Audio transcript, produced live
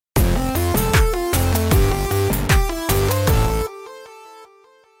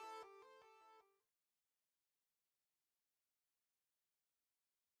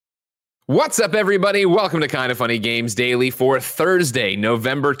What's up, everybody? Welcome to Kind of Funny Games Daily for Thursday,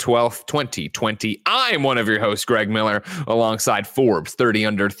 November 12th, 2020. I'm one of your hosts, Greg Miller, alongside Forbes 30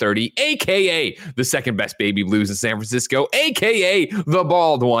 Under 30, a.k.a. the second best baby blues in San Francisco, a.k.a. the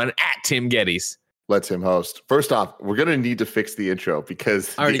bald one, at Tim Geddes. Let him host. First off, we're going to need to fix the intro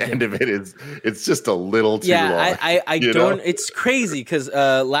because the end of it it's just a little too long. I don't know? It's crazy because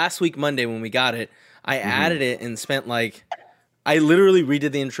last week, Monday, when we got it, I added it and spent I literally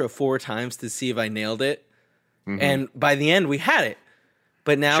redid the intro 4 times to see if I nailed it. And by the end, we had it.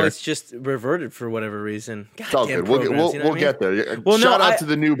 But now it's just reverted for whatever reason. It's all good. We'll get there. Well, shout out to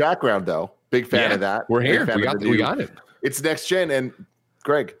the new background, though. Big fan of that. We're here. We got it. It's next gen. And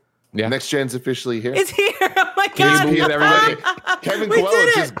Greg, next gen's officially here. It's here. Oh, my God. Can you believe everybody? Kevin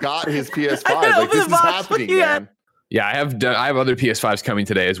Coelho just got his PS5. This is happening, man. Yeah, I have other PS5s coming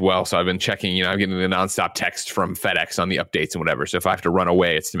today as well. So I've been checking, I'm getting the nonstop text from FedEx on the updates and whatever. So if I have to run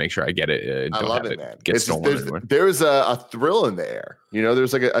away, it's to make sure I get it. I love it, man. Get stolen. There's a thrill in the air.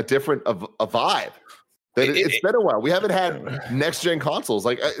 There's like a different a vibe. It's been a while. We haven't had next gen consoles.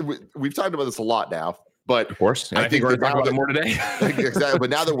 We've talked about this a lot now. But of course, and I think we're going to talk about it more today. Exactly. But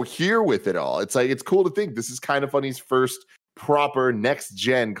now that we're here with it all, it's cool to think this is Kind of Funny's first proper next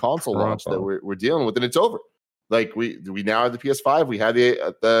gen console launch that we're dealing with, and it's over. We now have the PS5, we have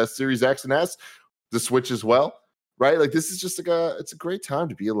the Series X and S, the Switch as well, right? This is just it's a great time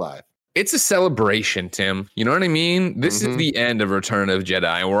to be alive. It's a celebration, Tim. You know what I mean? This is the end of Return of Jedi,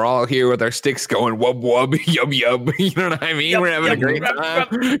 and we're all here with our sticks going wub wub yub yub. You know what I mean? We're having a great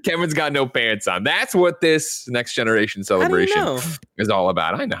time. Kevin's got no pants on. That's what this next generation celebration is all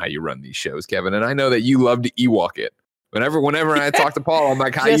about. I know how you run these shows, Kevin, and I know that you love to Ewok it. Whenever I talk to Paul, I'm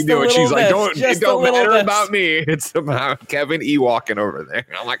like, how you doing? She's like, it don't matter about me. It's about Kevin Ewoking over there.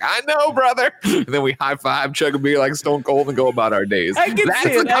 I'm like, I know, brother. And then we high five, chug a beer like Stone Cold, and go about our days. That's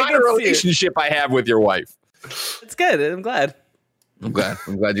the kind of relationship I have with your wife. It's good. I'm glad. I'm glad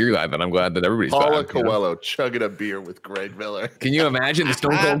you're glad, but I'm glad that everybody's Paula Coelho chugging a beer with Greg Miller. Can you imagine the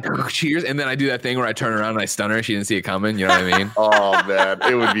Stone Cold cheers? And then I do that thing where I turn around and I stun her. She didn't see it coming. You know what I mean? Oh, man.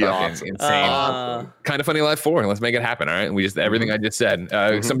 It would be awesome. Insane. Kind of Funny Live 4. Let's make it happen. All right. And we just, everything I just said.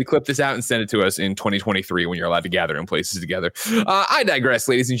 Somebody clip this out and send it to us in 2023 when you're allowed to gather in places together. I digress,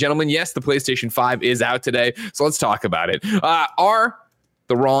 ladies and gentlemen. Yes, the PlayStation 5 is out today. So let's talk about it.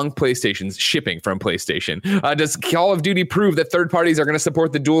 The wrong PlayStations shipping from PlayStation. Does Call of Duty prove that third parties are going to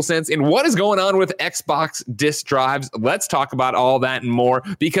support the DualSense? And what is going on with Xbox disk drives? Let's talk about all that and more,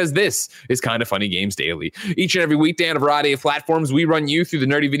 because this is Kind of Funny Games Daily. Each and every weekday on a variety of platforms, we run you through the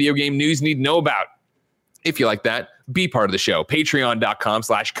nerdy video game news you need to know about. If you like that, be part of the show.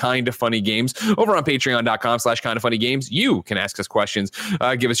 Patreon.com/kindoffunnygames. Over on Patreon.com/kindoffunnygames, you can ask us questions,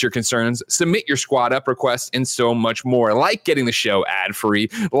 give us your concerns, submit your squad up requests, and so much more. Like getting the show ad-free,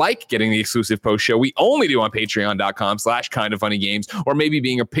 like getting the exclusive post show we only do on Patreon.com/kindoffunnygames, or maybe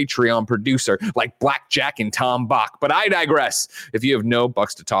being a Patreon producer like Blackjack and Tom Bach. But I digress. If you have no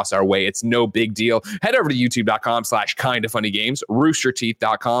bucks to toss our way, it's no big deal. Head over to youtube.com/kindoffunnygames,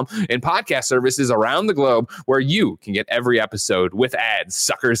 roosterteeth.com, and podcast services around the globe where you can get every episode with ads,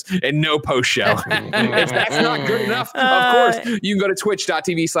 suckers, and no post show. If that's not good enough, of course, you can go to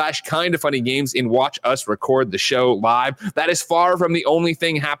twitch.tv/kindoffunnygames and watch us record the show live. That is far from the only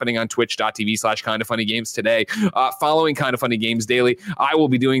thing happening on twitch.tv/kindoffunnygames today. Following Kind of Funny Games Daily, I will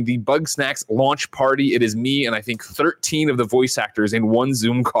be doing the Bugsnax launch party. It is me and I think 13 of the voice actors in one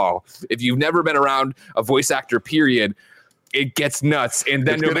Zoom call. If you've never been around a voice actor, period, it gets nuts. And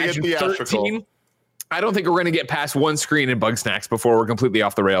then imagine 13. I don't think we're going to get past one screen in Bugsnax before we're completely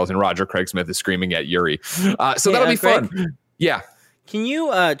off the rails and Roger Craig Smith is screaming at Yuri. So that'll be fun. Yeah. Can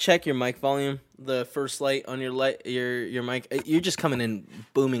you check your mic volume? The first light on your mic. You're just coming in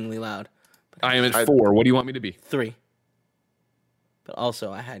boomingly loud. I am at 4. What do you want me to be? 3. But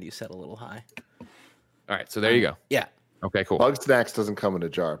also, I had you set a little high. All right. So there you go. Yeah. Okay, cool. Bugsnax doesn't come in a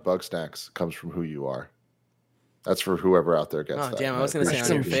jar. Bugsnax comes from who you are. That's for whoever out there gets that. Oh, damn. I was going to say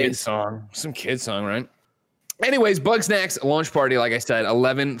on your face. Some kid song, right? Anyways, Bugsnax launch party, like I said,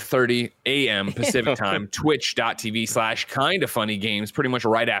 11:30 a.m. Pacific time, twitch.tv/kindoffunnygames, pretty much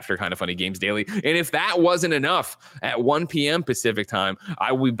right after Kind of Funny Games Daily. And if that wasn't enough, at 1 p.m. Pacific time,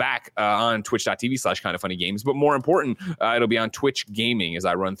 I will be back on twitch.tv/kindoffunnygames. But more important, it'll be on Twitch Gaming as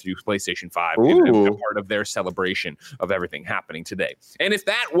I run through PlayStation 5 and a part of their celebration of everything happening today. And if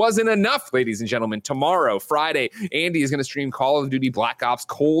that wasn't enough, ladies and gentlemen, tomorrow, Friday, Andy is going to stream Call of Duty Black Ops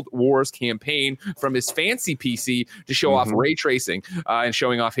Cold Wars campaign from his fancy PC to show off ray tracing and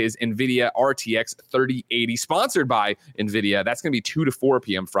showing off his NVIDIA RTX 3080, sponsored by NVIDIA. That's going to be 2 to 4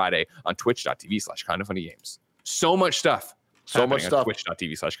 p.m. Friday on twitch.tv/kindoffunnygames. So much stuff So much stuff.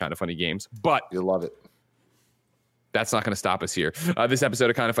 Twitch.tv/kindoffunnygames. But you love it. That's not going to stop us here. This episode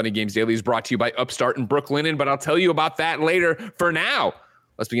of Kind of Funny Games Daily is brought to you by Upstart and Brooklinen, but I'll tell you about that later. For now,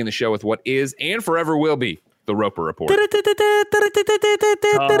 let's begin the show with what is and forever will be the Roper Report. 6 items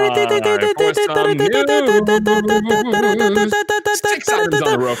on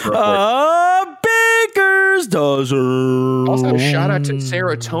the Roper Report. Baker's dozen. Also, shout out to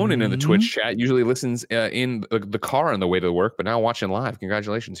Serotonin in the Twitch chat. Usually listens in the car on the way to work, but now watching live.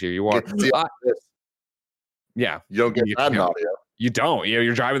 Congratulations, here you are. Yeah, you don't get that audio. You don't.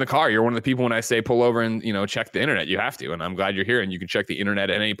 You're driving the car. You're one of the people when I say pull over and check the internet. You have to, and I'm glad you're here and you can check the internet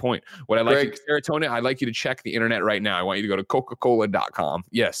at any point. What I like, Serotonin, I'd like you to check the internet right now. I want you to go to Coca-Cola.com.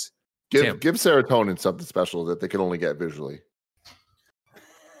 Yes, give Serotonin something special that they can only get visually.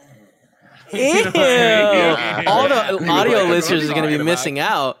 Ew. Yeah. All the audio listeners are going to be missing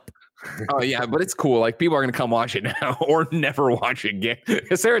out. Oh yeah, but it's cool. Like people are gonna come watch it now or never watch it again.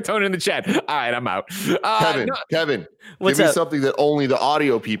 Serotonin in the chat. All right, I'm out. Kevin, what's give me up? something that only the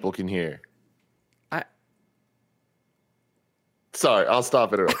audio people can hear. Sorry, I'll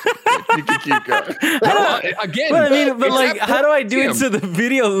stop it. You can keep going. Again, how do I do it so the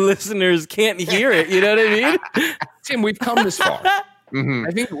video listeners can't hear it? You know what I mean? Tim, we've come this far. Mm-hmm.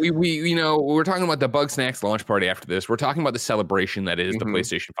 I think we're talking about the Bugsnax launch party after this. We're talking about the celebration that is the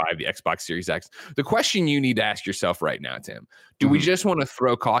PlayStation 5, the Xbox Series X. The question you need to ask yourself right now, Tim, do we just want to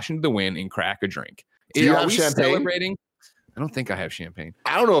throw caution to the wind and crack a drink? Do you have champagne? Celebrating? I don't think I have champagne.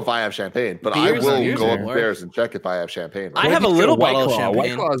 I don't know if I have champagne, but I will go upstairs and check if I have champagne. I have a little bottle of champagne.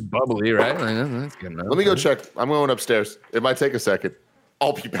 White Claw is bubbly, right? That's good enough. Let me go check. I'm going upstairs. It might take a second.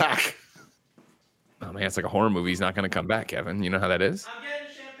 I'll be back. Oh man, it's like a horror movie. He's not going to come back, Kevin. You know how that is? I'm getting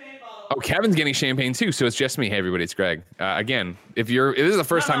a champagne bottle. Oh, Kevin's getting champagne too, so it's just me. Hey, everybody, it's Greg. Again, if this is the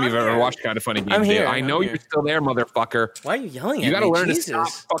first time you've ever watched Kind of Funny Games, I know you're still there, motherfucker. Why are you yelling at me? You got to learn to stop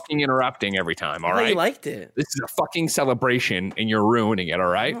fucking interrupting every time, all right? You liked it. This is a fucking celebration, and you're ruining it, all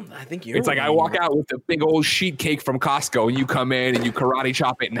right? I think you're. It's like I walk out with the big old sheet cake from Costco, and you come in and you karate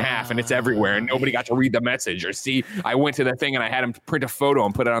chop it in half, and it's everywhere, and nobody got to read the message or see. I went to the thing and I had him print a photo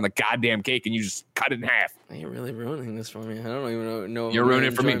and put it on the goddamn cake, and you just cut it in half. You're really ruining this for me. I don't even know. You're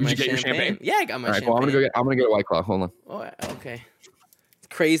ruining it for me. Did you get your champagne? Yeah, I got my champagne. Well, I'm gonna get White Claw. Hold on. Oh, okay. It's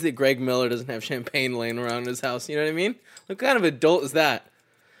crazy that Greg Miller doesn't have champagne laying around in his house. You know what I mean? What kind of adult is that?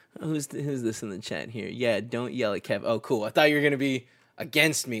 Who's this in the chat here? Yeah, don't yell at Kev. Oh, cool. I thought you were gonna be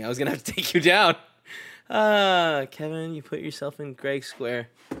against me. I was gonna have to take you down. Kevin, you put yourself in Greg's square.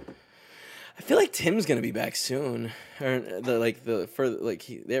 I feel like Tim's gonna be back soon, or there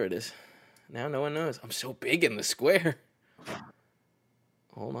it is. Now no one knows. I'm so big in the square.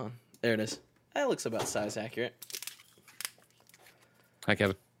 Hold on. There it is. That looks about size accurate. Hi,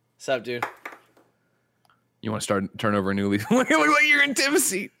 Kevin. What's up, dude? You want to turn over a new leaf? Look like you're in Tim's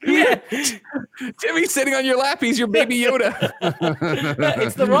seat. Yeah. Timmy's sitting on your lap. He's your baby Yoda.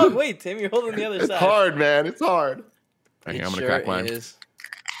 It's the wrong way, Tim. You're holding the other side. It's hard, man. It's hard. Okay, I'm going to crack mine.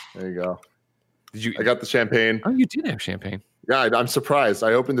 There you go. I got the champagne. Oh, you did have champagne. Yeah, I'm surprised.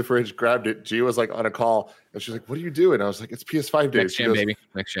 I opened the fridge, grabbed it. Gia was like on a call, and she's like, "What are you doing?" I was like, "It's PS5 days." Next gen, baby.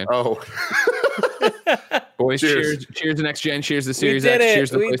 Next gen. Oh, boys! Cheers to next gen. Cheers to Series X.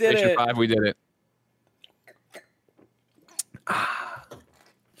 Cheers to the PlayStation 5. We did it.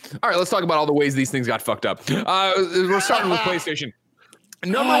 All right, let's talk about all the ways these things got fucked up. We're starting with PlayStation.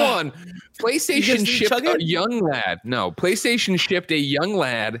 Number one, PlayStation shipped a young lad. No, PlayStation shipped a young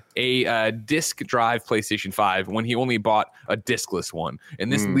lad a disc drive PlayStation 5 when he only bought a discless one.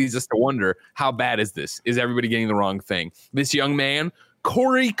 And this leads us to wonder, how bad is this? Is everybody getting the wrong thing? This young man,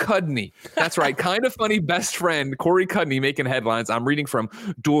 Corey Cudney. That's right. Kind of funny best friend, Corey Cudney, making headlines. I'm reading from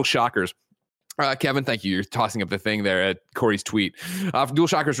Dual Shockers. Kevin, thank you. You're tossing up the thing there at Corey's tweet. Dual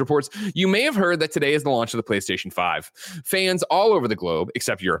Shockers reports, you may have heard that today is the launch of the PlayStation 5. Fans all over the globe,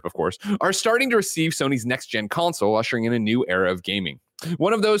 except Europe, of course, are starting to receive Sony's next-gen console, ushering in a new era of gaming.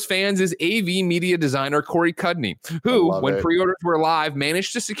 One of those fans is AV media designer Corey Cudney, who, when pre-orders were live,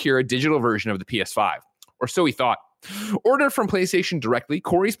 managed to secure a digital version of the PS5. Or so he thought. Ordered from PlayStation directly,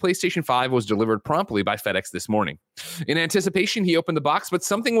 Corey's PlayStation 5 was delivered promptly by FedEx this morning. In anticipation, he opened the box, but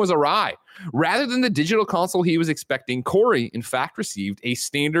something was awry. Rather than the digital console he was expecting, Corey, in fact, received a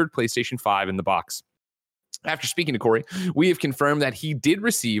standard PlayStation 5 in the box. After speaking to Corey, we have confirmed that he did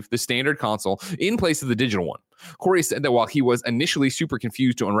receive the standard console in place of the digital one. Corey said that while he was initially super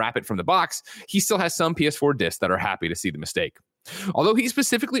confused to unwrap it from the box, he still has some PS4 discs that are happy to see the mistake. Although he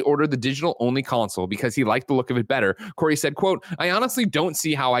specifically ordered the digital-only console because he liked the look of it better, Corey said, quote, I honestly don't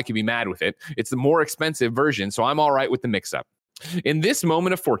see how I could be mad with it. It's the more expensive version, so I'm all right with the mix-up. In this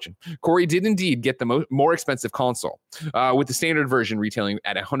moment of fortune, Corey did indeed get the more expensive console, with the standard version retailing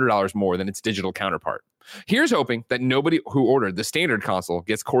at $100 more than its digital counterpart. Here's hoping that nobody who ordered the standard console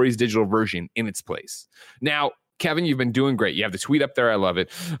gets Corey's digital version in its place. Now, Kevin, you've been doing great. You have the tweet up there. I love it.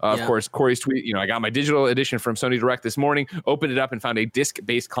 Of course, Corey's tweet, I got my digital edition from Sony Direct this morning, opened it up and found a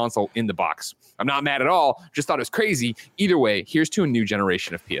disc-based console in the box. I'm not mad at all. Just thought it was crazy. Either way, here's to a new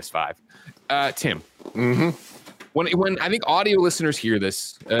generation of PS5. Tim. Mm-hmm. When I think audio listeners hear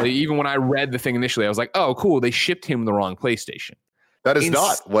this, even when I read the thing initially, I was like, oh, cool. They shipped him the wrong PlayStation. That is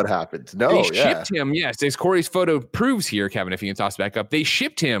not what happened. No, they shipped him. Yes, as Corey's photo proves here, Kevin, if you can toss back up, they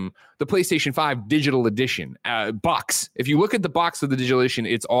shipped him the PlayStation 5 digital edition box. If you look at the box of the digital edition,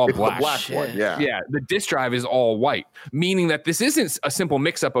 it's all black. The black one, yeah. Yeah, the disc drive is all white, meaning that this isn't a simple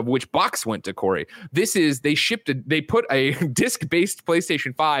mix-up of which box went to Corey. This is they put a disc-based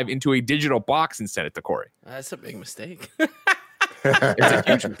PlayStation 5 into a digital box and sent it to Corey. That's a big mistake. It's a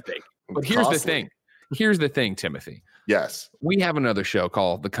huge mistake. But here's the thing. Here's the thing, Timothy. Yes. We have another show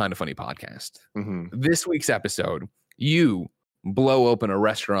called The Kind of Funny Podcast. Mm-hmm. This week's episode, you blow open a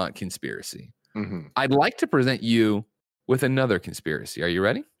restaurant conspiracy. Mm-hmm. I'd like to present you with another conspiracy. Are you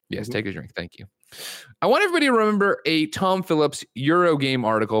ready? Yes, take a drink. Thank you. I want everybody to remember a Tom Phillips Eurogame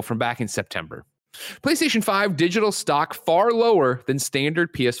article from back in September. PlayStation 5 digital stock far lower than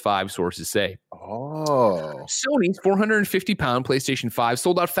standard PS5, sources say. Oh. Sony's 450-pound PlayStation 5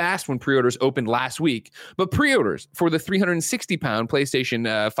 sold out fast when pre-orders opened last week, but pre-orders for the 360-pound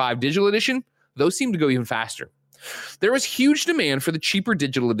PlayStation 5 digital edition, those seem to go even faster. There was huge demand for the cheaper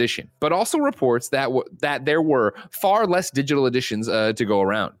digital edition, but also reports that there were far less digital editions to go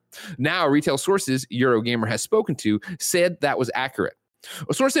around. Now, retail sources Eurogamer has spoken to said that was accurate.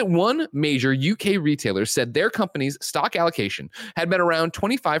 A source at one major UK retailer said their company's stock allocation had been around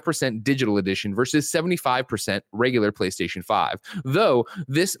 25% digital edition versus 75% regular PlayStation 5, though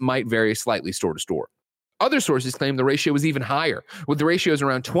this might vary slightly store to store. Other sources claim the ratio was even higher, with the ratios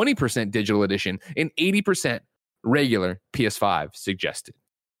around 20% digital edition and 80% regular PS5 suggested.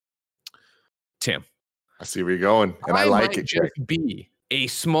 Tim. I see where you're going, and I like it. Just be a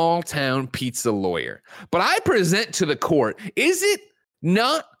small town pizza lawyer, but I present to the court, is it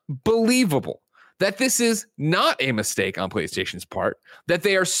not believable that this is not a mistake on PlayStation's part, that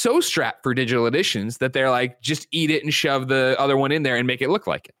they are so strapped for digital editions that they're like, just eat it and shove the other one in there and make it look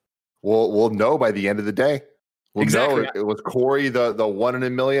like it? We'll know by the end of the day. We'll exactly. know it was Corey, the 1 in a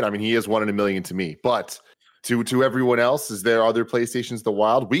million. I mean, he is 1 in a million to me, but to everyone else, is there other PlayStations the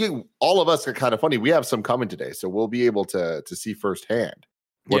wild? All of us are Kind of Funny. We have some coming today, so we'll be able to see firsthand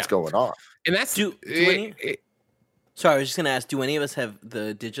what's going on. And that's Sorry, I was just going to ask, do any of us have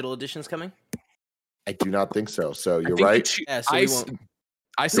the digital editions coming? I do not think so. So you're right.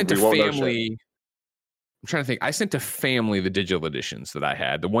 I sent to family. I'm trying to think. I sent to family the digital editions that I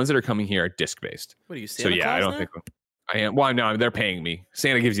had. The ones that are coming here are disc-based. What are you saying? So yeah, I don't think I am. Well, no, they're paying me.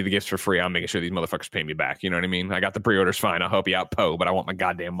 Santa gives you the gifts for free. I'm making sure these motherfuckers pay me back. You know what I mean? I got the pre-orders fine. I'll help you out, Poe, but I want my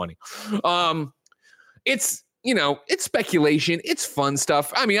goddamn money. It's speculation. It's fun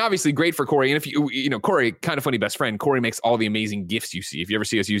stuff. I mean, obviously great for Corey. And if Corey, Kind of Funny best friend, Corey makes all the amazing gifts you see. If you ever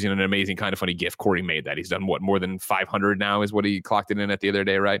see us using an amazing Kind of Funny gift, Corey made that. He's done more than 500 now is what he clocked it in at the other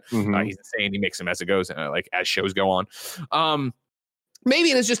day, right? Mm-hmm. He's insane. He makes them as it goes, as shows go on. Maybe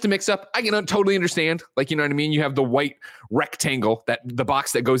it's just a mix up. I can totally understand. Like, you know what I mean? You have the white rectangle, that the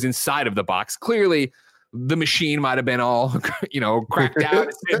box that goes inside of the box. Clearly, the machine might have been all, cracked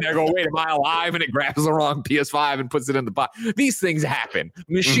out. And they're going, wait, am I alive? And it grabs the wrong PS5 and puts it in the box. These things happen.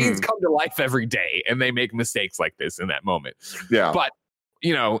 Machines come to life every day, and they make mistakes like this in that moment. Yeah. But,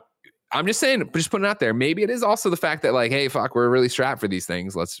 I'm just saying, just putting it out there. Maybe it is also the fact that, like, hey, fuck, we're really strapped for these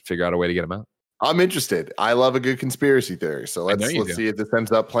things. Let's figure out a way to get them out. I'm interested. I love a good conspiracy theory. So let's see if this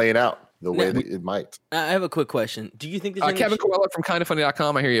ends up playing out the way that it might. I have a quick question. Do you think there's Kevin Coelho from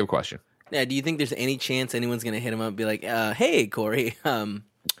kindoffunny.com? I hear you have a question. Yeah, do you think there's any chance anyone's going to hit him up and be like, hey, Corey,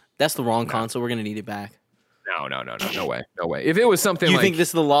 that's the wrong console. We're going to need it back. No way. If it was something do you think this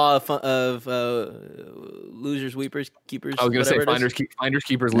is the law of losers, weepers, keepers? I was going to say finders,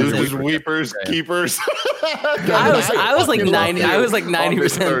 keepers, losers, weepers, keepers. I was like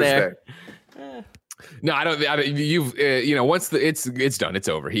 90% there. No, I don't. You've once it's done, it's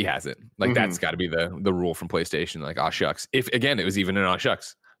over. He has it. Like that's got to be the rule from PlayStation. Like, aw shucks. If again it was even an aw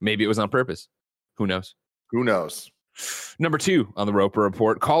shucks. Maybe it was on purpose. Who knows? Number 2 on the Roper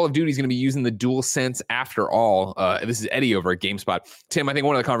Report, Call of Duty is going to be using the DualSense after all. This is Eddie over at GameSpot. Tim, I think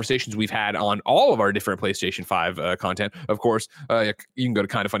one of the conversations we've had on all of our different PlayStation 5 content, of course, you can go to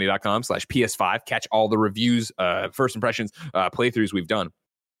kindoffunny.com/PS5, catch all the reviews, first impressions, playthroughs we've done.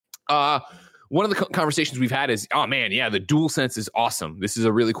 one of the conversations we've had is, oh man, yeah, the DualSense is awesome. This is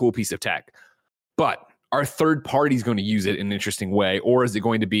a really cool piece of tech. But are third parties going to use it in an interesting way? Or is it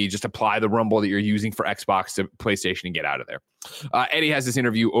going to be just apply the rumble that you're using for Xbox to PlayStation and get out of there? Eddie has this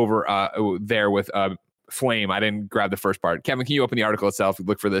interview over there with Flame. I didn't grab the first part. Kevin, can you open the article itself,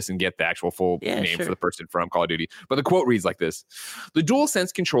 look for this, and get the actual full name for the person from Call of Duty? But the quote reads like this. The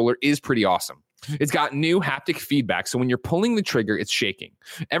DualSense controller is pretty awesome. It's got new haptic feedback, so when you're pulling the trigger, it's shaking.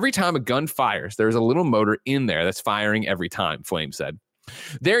 Every time a gun fires, there's a little motor in there that's firing every time, Flame said.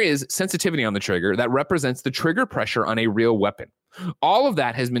 There is sensitivity on the trigger that represents the trigger pressure on a real weapon. All of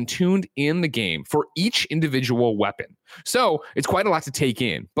that has been tuned in the game for each individual weapon. So it's quite a lot to take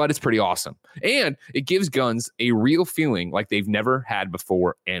in, but it's pretty awesome. And it gives guns a real feeling like they've never had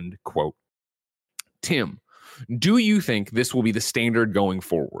before, end quote. Tim, do you think this will be the standard going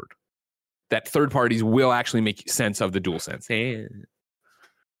forward? That third parties will actually make sense of the DualSense?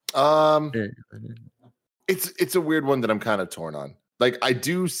 It's a weird one that I'm kind of torn on. Like, I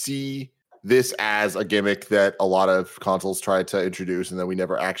do see this as a gimmick that a lot of consoles try to introduce, and then we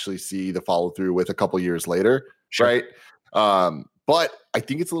never actually see the follow through with a couple years later, right? But I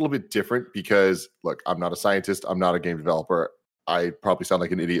think it's a little bit different because, look, I'm not a scientist. I'm not a game developer. I probably sound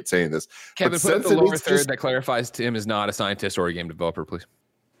like an idiot saying this. Kevin, put up the lower third that clarifies Tim is not a scientist or a game developer, please.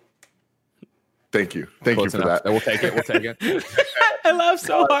 Thank you. Thank you for that. We'll take it. We'll take it. I laugh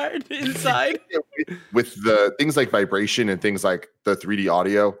so hard inside. With the things like vibration and things like the 3D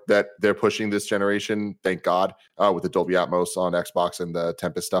audio that they're pushing this generation, thank God, with the Dolby Atmos on Xbox and the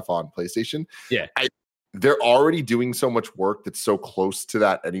Tempest stuff on PlayStation. Yeah. They're already doing so much work that's so close to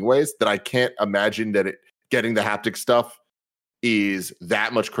that anyways, that I can't imagine that getting the haptic stuff is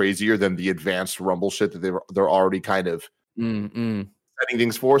that much crazier than the advanced rumble shit that they're already kind of setting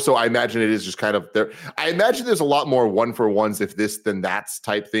things for. So I imagine it is just kind of there. I imagine there's a lot more one for ones if this then that's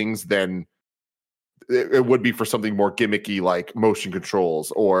type things than it would be for something more gimmicky like motion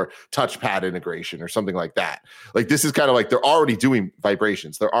controls or touchpad integration or something like that. Like, this is kind of like they're already doing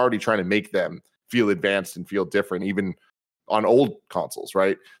vibrations. They're already trying to make them feel advanced and feel different, even on old consoles,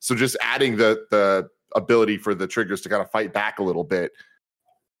 right? So just adding the ability for the triggers to kind of fight back a little bit,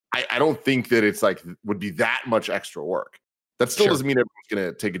 I don't think that it's like would be that much extra work. That still doesn't mean everyone's going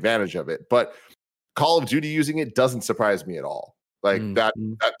to take advantage of it, but Call of Duty using it doesn't surprise me at all. Like that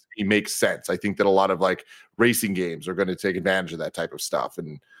to me makes sense. I think that a lot of like racing games are going to take advantage of that type of stuff.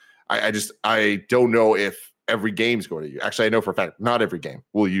 And I don't know if every game's going to use. Actually, I know for a fact not every game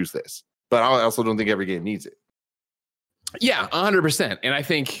will use this, but I also don't think every game needs it. Yeah, 100%. And I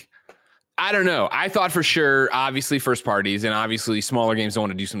think, I don't know. I thought for sure, obviously, first parties and obviously smaller games don't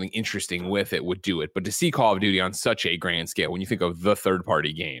want to do something interesting with it would do it. But to see Call of Duty on such a grand scale, when you think of the third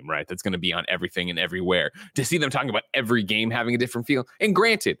party game, right, that's going to be on everything and everywhere, to see them talking about every game having a different feel. And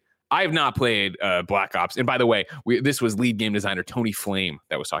granted, I have not played Black Ops. And by the way, this was lead game designer Tony Flame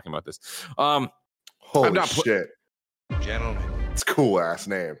that was talking about this. Holy shit. Gentlemen. It's a cool ass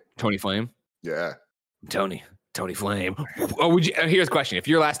name. Tony Flame? Yeah. Tony Flame. Oh, would you? Here's a question: if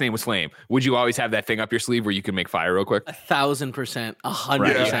your last name was Flame, would you always have that thing up your sleeve where you can make fire real quick? 1,000%,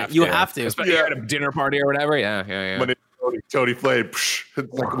 100%. You have to. Especially at a dinner party or whatever. Yeah. When Tony Flame,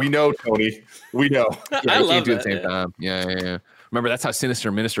 like, we know Tony. We know. I love do it at the same time. Yeah. Remember, that's how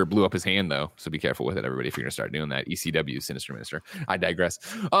Sinister Minister blew up his hand, though. So be careful with it, everybody, if you're going to start doing that. ECW, Sinister Minister. I digress.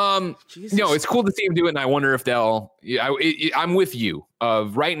 It's cool to see him do it, and I wonder if they'll. I'm with you.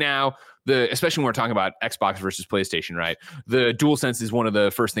 Right now, especially when we're talking about Xbox versus PlayStation, right? The DualSense is one of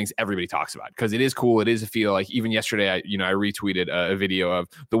the first things everybody talks about because it is cool. It is a feel. Like even yesterday, I retweeted a video of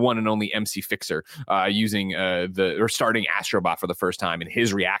the one and only MC Fixer using starting Astrobot for the first time and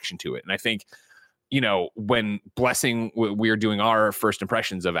his reaction to it. And I think, when Blessing, we are doing our first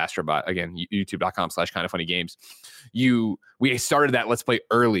impressions of Astrobot, again, youtube.com/kindoffunnygames. We started that Let's Play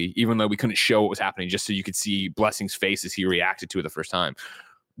early, even though we couldn't show what was happening, just so you could see Blessing's face as he reacted to it the first time.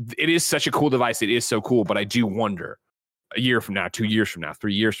 It is such a cool device. It is so cool, but I do wonder a year from now, 2 years from now,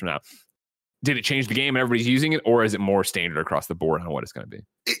 3 years from now, did it change the game and everybody's using it, or is it more standard across the board on what it's going to be?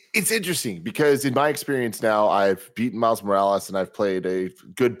 It's interesting because in my experience now, I've beaten Miles Morales and I've played a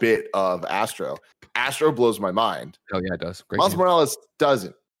good bit of Astro. Astro blows my mind. Oh yeah, it does. Great Miles game. Morales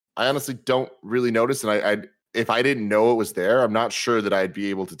doesn't. I honestly don't really notice, and I if I didn't know it was there, I'm not sure that I'd be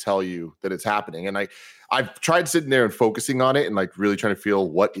able to tell you that it's happening. And I've tried sitting there and focusing on it and like really trying to feel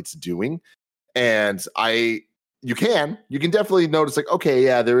what it's doing. And you can definitely notice like, okay,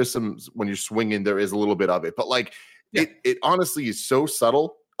 yeah, there is some, when you're swinging, there is a little bit of it, but like it honestly is so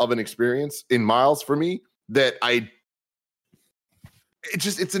subtle of an experience in Miles for me that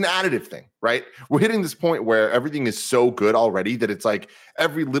it's an additive thing, right? We're hitting this point where everything is so good already that it's like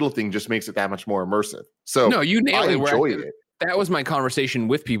every little thing just makes it that much more immersive. So no, you nailed it. Enjoy it. That was my conversation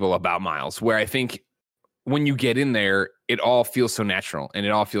with people about Miles, where I think when you get in there, it all feels so natural and it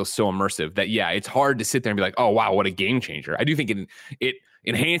all feels so immersive that, yeah, it's hard to sit there and be like, oh, wow, what a game changer. I do think it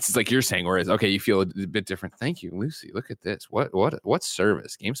enhances, like you're saying, whereas, okay, you feel a bit different. Thank you, Lucy. Look at this. What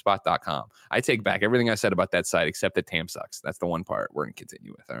service? GameSpot.com. I take back everything I said about that site except that TAM sucks. That's the one part we're going to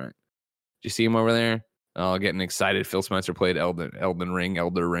continue with. All right. Do you see him over there? Oh, getting excited. Phil Spencer played Elder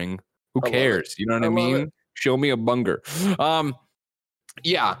Ring. Who cares? You know what I mean? Show me a bunger.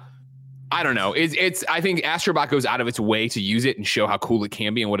 Yeah. I don't know. I think Astrobot goes out of its way to use it and show how cool it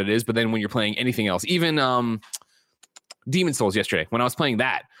can be and what it is. But then when you're playing anything else, even Demon Souls yesterday, when I was playing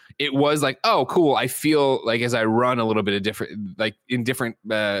that, it was like, oh, cool. I feel like as I run a little bit of different, like in different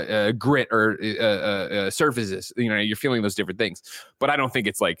grit or surfaces, you know, you're feeling those different things. But I don't think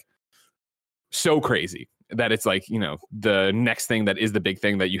it's like so crazy that it's like, you know, the next thing that is the big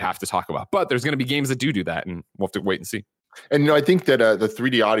thing that you have to talk about. But there's going to be games that do that, and we'll have to wait and see. And, you know, I think that the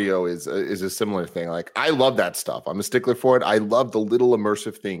 3D audio is a similar thing. Like, I love that stuff. I'm a stickler for it. I love the little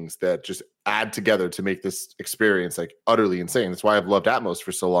immersive things that just add together to make this experience like utterly insane. That's why I've loved Atmos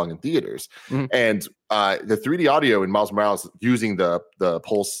for so long in theaters. Mm-hmm. And the 3D audio in Miles Morales using the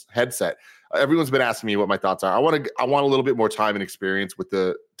Pulse headset, everyone's been asking me what my thoughts are. I want a little bit more time and experience with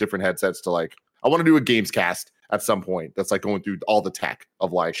the different headsets to like, I want to do a games cast at some point that's like going through all the tech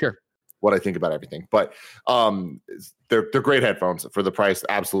of like, sure, what I think about everything. But they're great headphones for the price.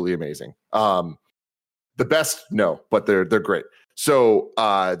 Absolutely amazing. The best, no, but they're great. So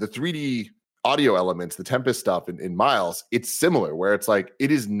the 3D audio elements, the Tempest stuff in Miles, it's similar where it's like,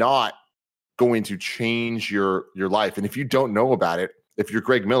 it is not going to change your life. And if you don't know about it, if you're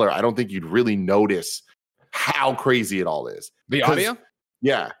Greg Miller, I don't think you'd really notice how crazy it all is. The audio?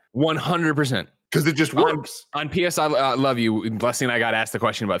 Yeah. 100%. Because it just works. On PS, I Love You, Blessing and I got asked the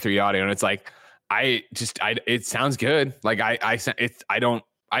question about 3D audio, and it's like, it sounds good. Like I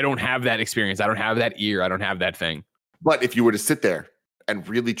don't have that experience. I don't have that ear. I don't have that thing. But if you were to sit there and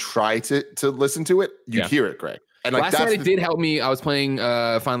really try to listen to it, you'd hear it, Greg. And like last night it did help me. I was playing.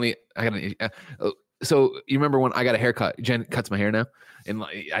 Finally, I got so you remember when I got a haircut? Jen cuts my hair now, and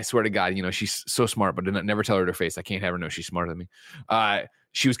like, I swear to God, you know she's so smart, but never tell her to her face. I can't have her know she's smarter than me.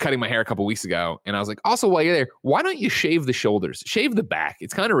 She was cutting my hair a couple weeks ago, and I was like, also, while you're there, why don't you shave the shoulders? Shave the back.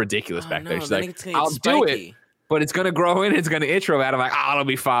 It's kind of ridiculous back there. She's like, I'll do it, but it's going to grow in. It's going to itch real bad. I'm like, it'll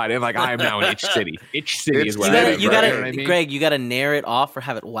be fine. And like, I am now in Itch City. Itch City is where I am. You gotta, Greg, you got to nair it off or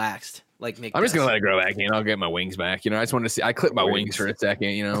have it waxed. Like, I'm just going to let it grow back in. I'll get my wings back. You know, I just wanted to see. I clipped my wings for a second.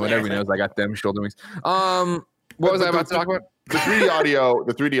 You know, whatever knows. I got them shoulder wings. What was I about to talk about? The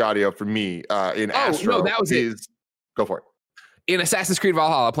 3D audio for me in Astro. No, that was it. Go for it. In Assassin's Creed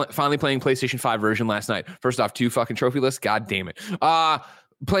Valhalla, finally playing PlayStation 5 version last night. First off, 2 fucking trophy lists. God damn it.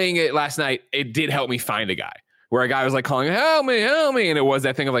 Playing it last night, it did help me find a guy. Where a guy was like calling, help me. And it was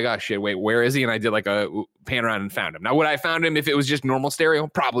that thing of like, oh shit, wait, where is he? And I did like a pan around and found him. Now, would I found him if it was just normal stereo?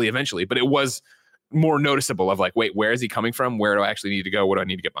 Probably eventually. But it was more noticeable of like, wait, where is he coming from? Where do I actually need to go? What do I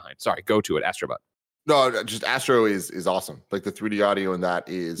need to get behind? Sorry, go to it, Astrobot. No, just Astro is awesome. Like the 3D audio in that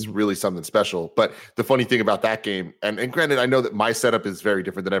is really something special. But the funny thing about that game, and granted, I know that my setup is very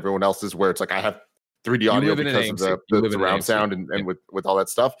different than everyone else's, where it's like I have 3D audio because of the surround sound and with all that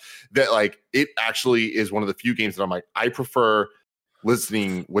stuff. That like it actually is one of the few games that I'm like, I prefer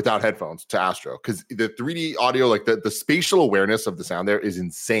listening without headphones to Astro, because the 3D audio, like the spatial awareness of the sound there is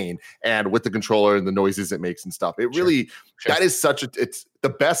insane. And with the controller and the noises it makes and stuff, it really that is it's the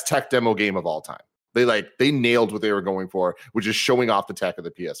best tech demo game of all time. They nailed what they were going for, which is showing off the tech of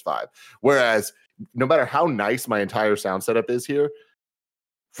the PS5. Whereas no matter how nice my entire sound setup is here,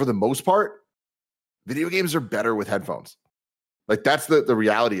 for the most part, video games are better with headphones. Like that's the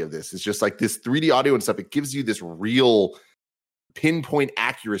reality of this. It's just like this 3D audio and stuff. It gives you this real pinpoint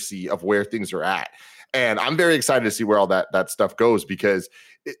accuracy of where things are at. And I'm very excited to see where all that stuff goes, because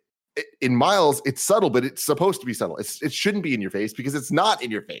in Miles, it's subtle, but it's supposed to be subtle. It shouldn't be in your face because it's not in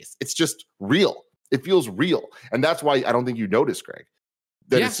your face. It's just real. It feels real. And that's why I don't think you notice, Greg,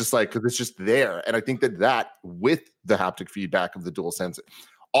 that it's just like, because it's just there. And I think that with the haptic feedback of the DualSense,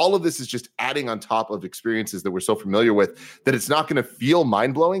 all of this is just adding on top of experiences that we're so familiar with that it's not going to feel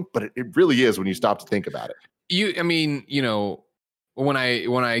mind-blowing, but it really is when you stop to think about it. When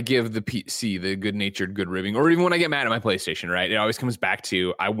I give the PC the good-natured good ribbing, or even when I get mad at my PlayStation, right, it always comes back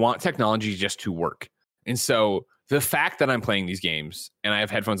to I want technology just to work. And so the fact that I'm playing these games and I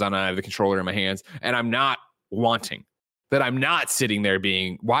have headphones on and I have the controller in my hands and I'm not wanting that I'm not sitting there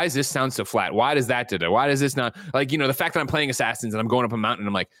being, why does this sound so flat? Why does that do that? Why does this not, like, the fact that I'm playing Assassins and I'm going up a mountain and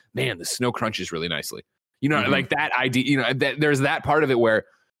I'm like, man, the snow crunches really nicely. Like that idea, that there's that part of it where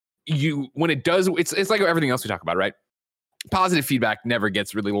when it does, it's like everything else we talk about, right? Positive feedback never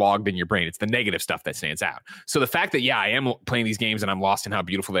gets really logged in your brain. It's the negative stuff that stands out. So the fact that, I am playing these games and I'm lost in how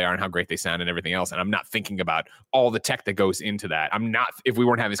beautiful they are and how great they sound and everything else, and I'm not thinking about all the tech that goes into that. I'm not, if we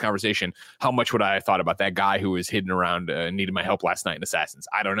weren't having this conversation, how much would I have thought about that guy who was hidden around and needed my help last night in Assassins?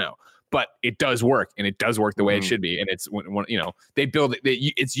 I don't know. But it does work, and it does work the way it should be. And it's, when they build it,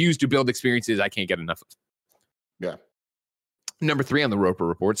 it's used to build experiences I can't get enough of. Yeah. Number 3 on the Roper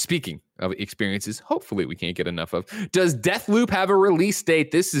Report, speaking of experiences hopefully we can't get enough of, does Deathloop have a release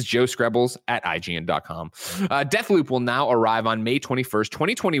date? This is Joe Screbbles at IGN.com. Deathloop will now arrive on May 21st,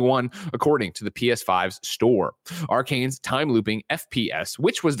 2021, according to the PS5's store. Arcane's time-looping FPS,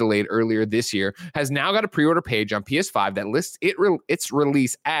 which was delayed earlier this year, has now got a pre-order page on PS5 that lists its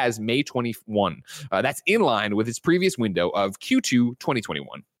release as May 21. That's in line with its previous window of Q2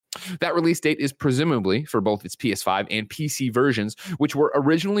 2021. That release date is presumably for both its PS5 and PC versions, which were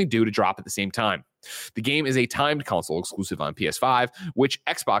originally due to drop at the same time. The game is a timed console exclusive on PS5, which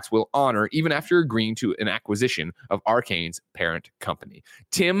Xbox will honor even after agreeing to an acquisition of Arcane's parent company.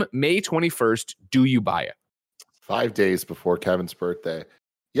 Tim, May 21st, do you buy it? 5 days before Kevin's birthday.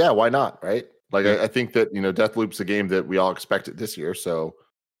 Yeah, why not, right? Like, I think that, Deathloop's a game that we all expected this year, so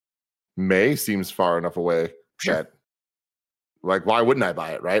May seems far enough away that, like, why wouldn't I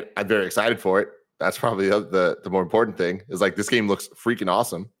buy it, right? I'm very excited for it. That's probably the more important thing, is like, this game looks freaking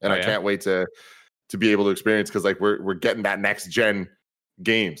awesome, and I can't wait to be able to experience, because like we're getting that next gen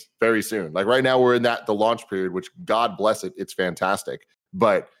games very soon. Like right now we're in the launch period, which God bless it, it's fantastic.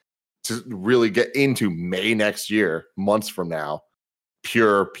 But to really get into May next year, months from now,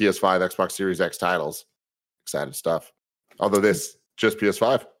 pure PS5, Xbox Series X titles, excited stuff. Although this just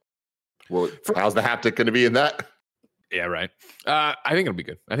PS5. Well, how's the haptic going to be in that? Yeah, right. I think it'll be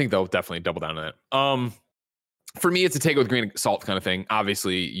good. I think they'll definitely double down on that. For me, it's a take it with a grain of salt kind of thing.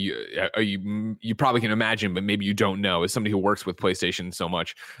 Obviously, you probably can imagine, but maybe you don't know. As somebody who works with PlayStation so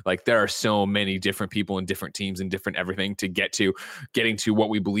much, like there are so many different people and different teams and different everything to getting to what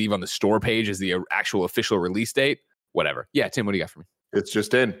we believe on the store page is the actual official release date. Whatever. Yeah, Tim, what do you got for me? It's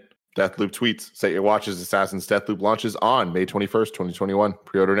just in. Deathloop tweets, set your watches. Assassin's Deathloop launches on May 21st, 2021.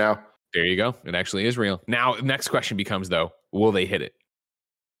 Pre-order now. There you go. It actually is real. Now, the next question becomes, though, will they hit it?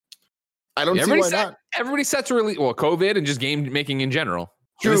 I don't see why not. Everybody sets a release. Well, COVID and just game making in general.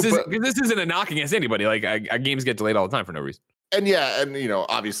 True, this isn't a knock against anybody. Like, games get delayed all the time for no reason. And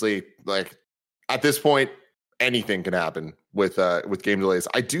obviously, like at this point, anything can happen with game delays.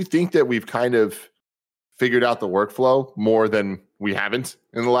 I do think that we've kind of figured out the workflow more than we haven't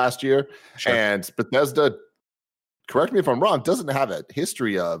in the last year. Sure. And Bethesda, correct me if I'm wrong, doesn't have a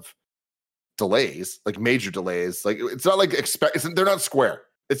history of delays, like major delays. Like it's not like they're not Square.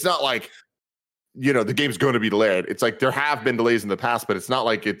 It's not like, the game's going to be delayed. It's like there have been delays in the past, but it's not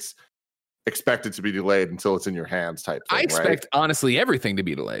like it's expected to be delayed until it's in your hands type thing. I expect, honestly, everything to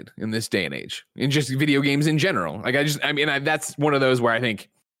be delayed in this day and age, in just video games in general. Like that's one of those where I think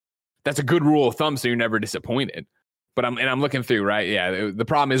that's a good rule of thumb, so you're never disappointed. But I'm looking through, right? Yeah, the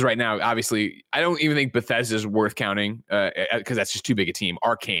problem is right now, obviously, I don't even think Bethesda's worth counting because that's just too big a team.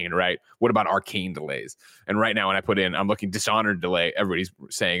 Arcane, right? What about Arcane delays? And right now, when I put in, I'm looking Dishonored delay. Everybody's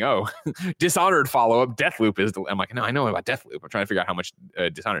saying, oh, Dishonored follow-up, Deathloop is delayed. I'm like, no, I know about Deathloop. I'm trying to figure out how much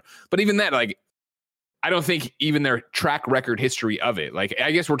Dishonored. But even that, like, I don't think even their track record history of it. Like,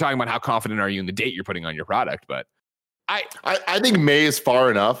 I guess we're talking about how confident are you in the date you're putting on your product. But I think May is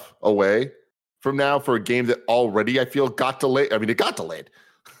far enough away from now for a game that already I feel got delayed. I mean, it got delayed,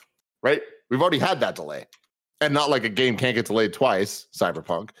 right? We've already had that delay. And not like a game can't get delayed twice,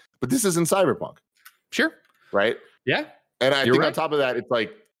 Cyberpunk, but this isn't Cyberpunk. Sure. Right? Yeah. And I think on top of that, it's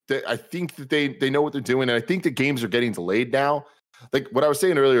like, I think that they know what they're doing. And I think the games are getting delayed now. Like what I was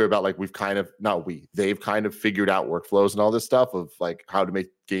saying earlier about like, they've kind of figured out workflows and all this stuff of like how to make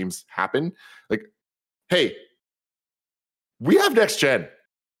games happen. Like, hey, we have next gen.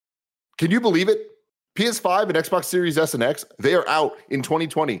 Can you believe it? PS5 and Xbox Series S and X, they are out in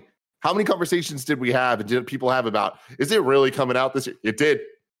 2020. How many conversations did we have and did people have about, is it really coming out this year? It did.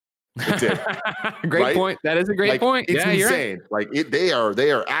 It did. Great point. That is a great point. It's insane. Right. Like they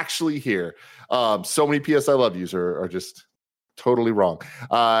are actually here. So many PS I love yous are just totally wrong.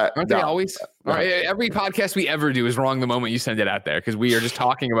 Aren't they always? Every podcast we ever do is wrong the moment you send it out there because we are just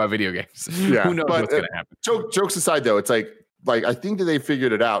talking about video games. Yeah. Who knows what's going to happen? Jokes aside, though, it's like I think that they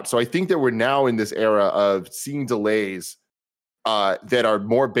figured it out. So I think that we're now in this era of seeing delays that are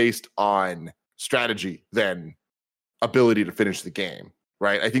more based on strategy than ability to finish the game,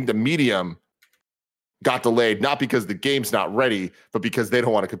 right? I think the medium got delayed, not because the game's not ready, but because they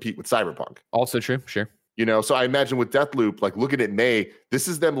don't want to compete with Cyberpunk. Also true, sure. You know, so I imagine with Deathloop, like looking at May, this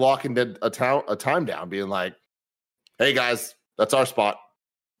is them locking a time down, being like, hey guys, that's our spot,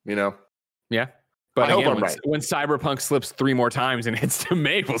 you know? Yeah. But I again, hope I'm right. When Cyberpunk slips 3 more times and hits to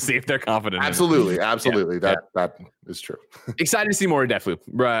May, we'll see if they're confident. Absolutely. Yeah. That is true. Excited to see more of Deathloop.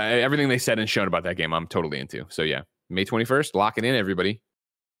 Everything they said and shown about that game, I'm totally into. So yeah, May 21st, lock it in, everybody.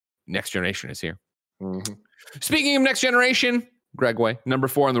 Next Generation is here. Mm-hmm. Speaking of Next Generation, Greg Way, number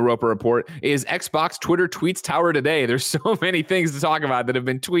 4 on the Roper Report is Xbox Twitter Tweets Tower today. There's so many things to talk about that have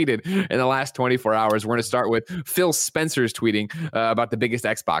been tweeted in the last 24 hours. We're going to start with Phil Spencer's tweeting about the biggest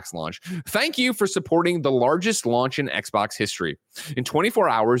Xbox launch. Thank you for supporting the largest launch in Xbox history. In 24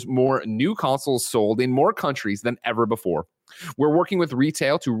 hours, more new consoles sold in more countries than ever before. We're working with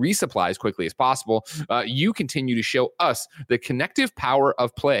retail to resupply as quickly as possible. You continue to show us the connective power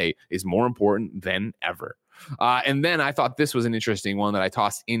of play is more important than ever. And then I thought this was an interesting one that I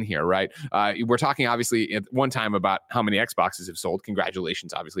tossed in here, right? We're talking obviously at one time about how many Xboxes have sold.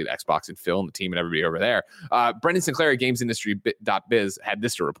 Congratulations, obviously, to Xbox and Phil and the team and everybody over there. Brendan Sinclair at GamesIndustry.biz had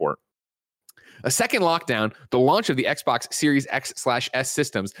this to report. A second lockdown, the launch of the Xbox Series X/S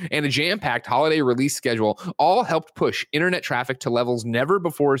systems, and a jam-packed holiday release schedule all helped push internet traffic to levels never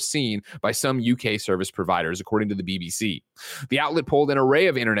before seen by some UK service providers, according to the BBC. The outlet polled an array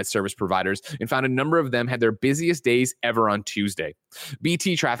of internet service providers and found a number of them had their busiest days ever on Tuesday.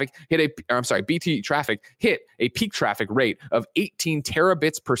 BT traffic hit a peak traffic rate of 18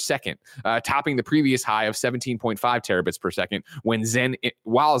 terabits per second, topping the previous high of 17.5 terabits per second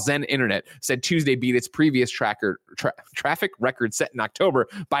while Zen Internet said Tuesday beat its previous traffic record set in October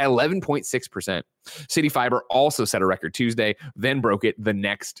by 11.6%. City Fiber also set a record Tuesday, then broke it the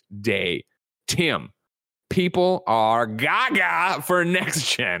next day. Tim, people are gaga for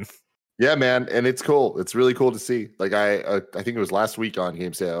next gen. Yeah, man, and it's cool. It's really cool to see. Like I think it was last week on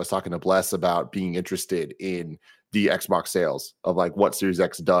Game Day, I was talking to Bless about being interested in the Xbox sales of like what Series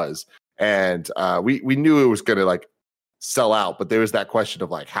X does, and we knew it was going to like sell out, but there was that question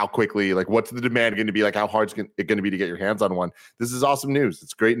of like how quickly, like what's the demand going to be, like how hard is it going to be to get your hands on one. This is awesome news.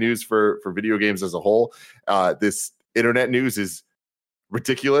 It's great news for video games as a whole. This internet news is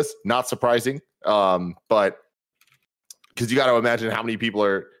ridiculous, not surprising, but because you got to imagine how many people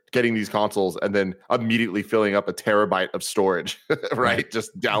are getting these consoles and then immediately filling up a terabyte of storage, right?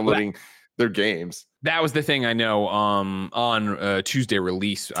 Just downloading their games. That was the thing I know on Tuesday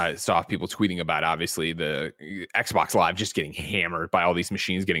release. I saw people tweeting about, obviously, the Xbox Live just getting hammered by all these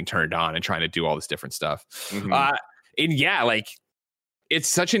machines getting turned on and trying to do all this different stuff. Mm-hmm. And yeah, like it's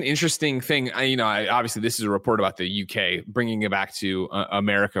such an interesting thing. Obviously this is a report about the UK, bringing it back to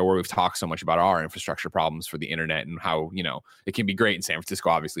America, where we've talked so much about our infrastructure problems for the internet and how, it can be great in San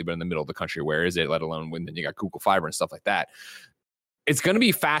Francisco, obviously, but in the middle of the country, where is it? Let alone when you got Google Fiber and stuff like that. It's going to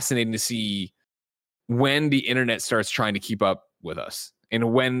be fascinating to see when the internet starts trying to keep up with us,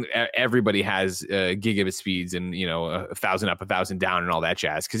 and when everybody has gigabit speeds and 1,000 up, 1,000 down, and all that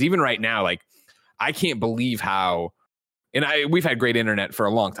jazz. Because even right now, like I can't believe how, and we've had great internet for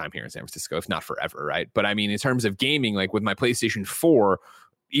a long time here in San Francisco, if not forever, right? But I mean, in terms of gaming, like with my PlayStation 4,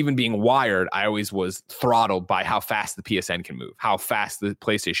 even being wired, I always was throttled by how fast the PSN can move, how fast the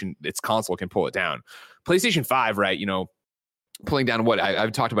PlayStation, its console, can pull it down. PlayStation 5, right? Pulling down what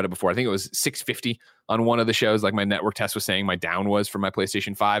I've talked about it before. I think it was 650 on one of the shows. Like my network test was saying my down was for my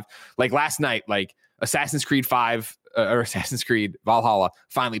PlayStation 5. Like last night, like Assassin's Creed 5 or Assassin's Creed Valhalla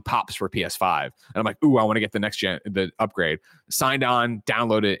finally pops for PS5. And I'm like, ooh, I want to get the upgrade. Signed on,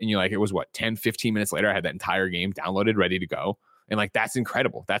 download it. And it was 10, 15 minutes later, I had that entire game downloaded, ready to go. And like, that's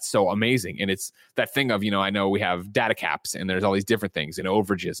incredible. That's so amazing. And it's that thing of, I know we have data caps and there's all these different things and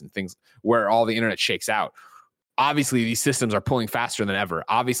overages and things where all the internet shakes out. Obviously, these systems are pulling faster than ever.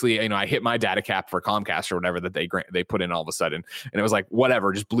 Obviously, I hit my data cap for Comcast or whatever that they put in all of a sudden, and it was like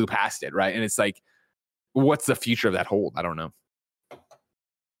whatever, just blew past it, right? And it's like, what's the future of that hold? I don't know.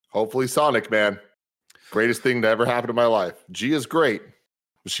 Hopefully, Sonic, man, greatest thing to ever happen to my life. G is great,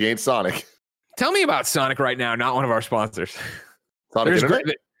 but she ain't Sonic. Tell me about Sonic right now. Not one of our sponsors. Sonic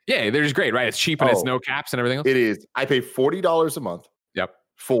Internet? Yeah, they're just great, right? It's cheap and it's no caps and everything else. It is. I pay $40 a month. Yep.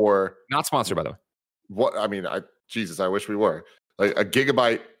 For not sponsored, by the way. What I mean, Jesus, I wish we were. Like a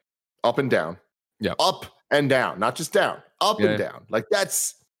gigabyte up and down. Yeah. Up and down, not just down, up and down. Like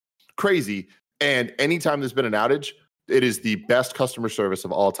that's crazy. And anytime there's been an outage, it is the best customer service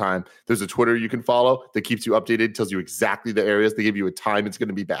of all time. There's a Twitter you can follow that keeps you updated, tells you exactly the areas. They give you a time it's going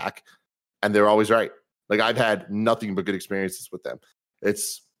to be back. And they're always right. Like I've had nothing but good experiences with them.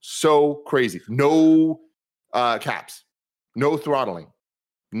 It's so crazy. No Caps. No throttling.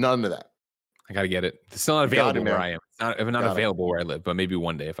 None of that. I got to get it. It's still not available where I am. It's not available where I live, but maybe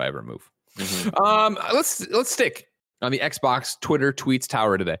one day if I ever move. Let's stick on the Xbox Twitter tweets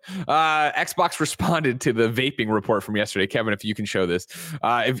tower today. Xbox responded to the vaping report from yesterday. Kevin, if you can show this.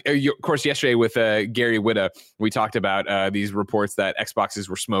 Of course, yesterday with Gary Whitta, we talked about these reports that Xboxes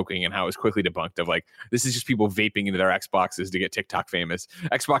were smoking and how it was quickly debunked of like, this is just people vaping into their Xboxes to get TikTok famous.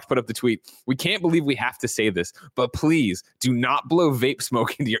 Xbox put up the tweet, "We can't believe we have to say this, but please do not blow vape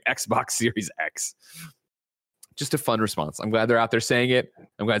smoke into your Xbox Series X." Just a fun response. I'm glad they're out there saying it.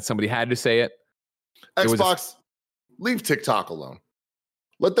 I'm glad somebody had to say it. Xbox, leave TikTok alone.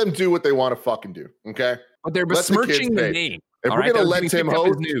 Let them do what they want to fucking do, okay? But they're besmirching the name. If we're going to let Tim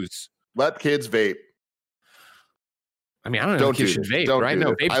host news, let kids vape. I mean, I don't know if kids should vape, right?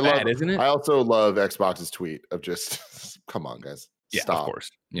 No, vape's bad, isn't it? I also love Xbox's tweet of just, come on, guys. Yeah, stop. Of course.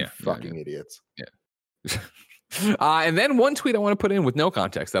 Yeah. Fucking idiots. Yeah. And then one tweet I want to put in with no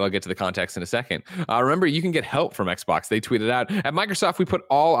context that I'll get to the context in a second. Remember, you can get help from Xbox. They tweeted out, "At Microsoft, we put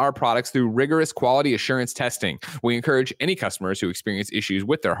all our products through rigorous quality assurance testing. We encourage any customers who experience issues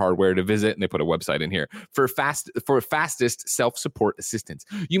with their hardware to visit," and they put a website in here, for fastest self-support assistance.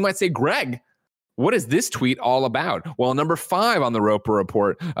 You might say, Greg, what is this tweet all about? Well, number 5 on the Roper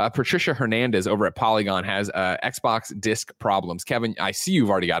report, Patricia Hernandez over at Polygon has Xbox disc problems. Kevin, I see you've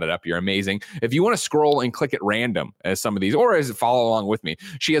already got it up. You're amazing. If you want to scroll and click at random as some of these, or as follow along with me,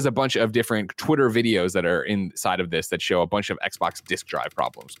 she has a bunch of different Twitter videos that are inside of this that show a bunch of Xbox disc drive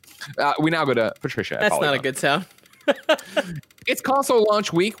problems. We now go to Patricia at Polygon. That's not a good sound. It's console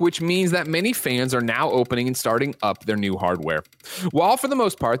launch week, which means that many fans are now opening and starting up their new hardware. While for the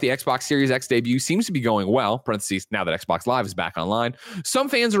most part, the Xbox Series X debut seems to be going well, parentheses, now that Xbox Live is back online, some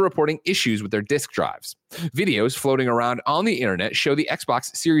fans are reporting issues with their disk drives. Videos floating around on the internet show the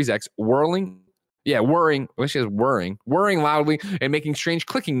Xbox Series X whirring loudly and making strange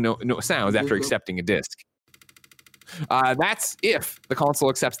clicking sounds after accepting a disc. That's if the console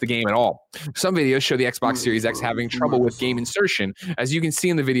accepts the game at all. Some videos show the Xbox Series X having trouble with game insertion, as you can see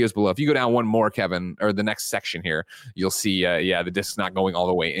in the videos below. If you go down one more, Kevin, or the next section here, you'll see, the disc's not going all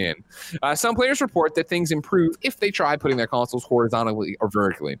the way in. Some players report that things improve if they try putting their consoles horizontally or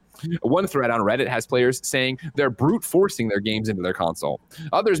vertically. One thread on Reddit has players saying they're brute forcing their games into their console.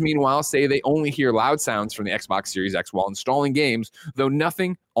 Others, meanwhile, say they only hear loud sounds from the Xbox Series X while installing games, though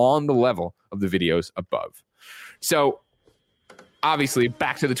nothing on the level of the videos above. So, obviously,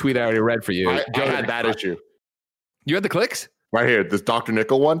 back to the tweet I already read for you. I had that issue. You had the clicks? Right here, this Dr.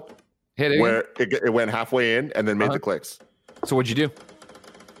 Nickel one, where it went halfway in and then made the clicks. So what'd you do?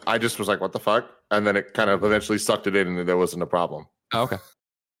 I just was like, what the fuck? And then it kind of eventually sucked it in and there wasn't a problem. Oh, okay.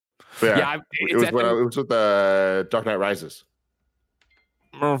 But it was with the Dark Knight Rises.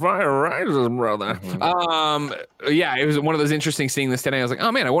 Fire rises, brother. It was one of those interesting seeing this today. I was like, oh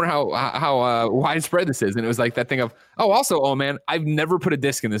man, I wonder how widespread this is. And it was like that thing of, oh man, I've never put a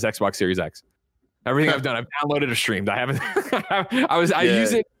disc in this Xbox Series X. Everything I've done, I've downloaded or streamed. I haven't. I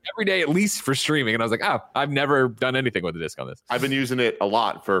use it every day at least for streaming. And I was like, I've never done anything with a disc on this. I've been using it a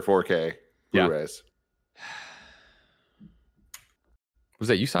lot for 4K Blu-rays. Was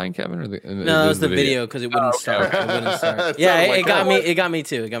that you signed, Kevin? Or no, it was the video because it wouldn't start. It wouldn't start. It got me. It got me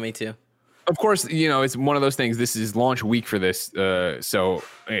too. Of course, it's one of those things. This is launch week for this, so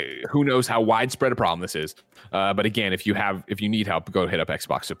who knows how widespread a problem this is. But again, if you need help, go hit up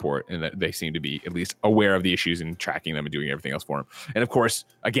Xbox support, and they seem to be at least aware of the issues and tracking them and doing everything else for them. And of course,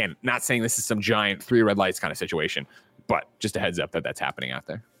 again, not saying this is some giant 3 red lights kind of situation, but just a heads up that that's happening out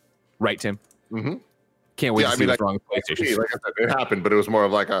there, right, Tim? Mm-hmm. Can't wait to see what's wrong with PlayStation. Like I said, it happened, but it was more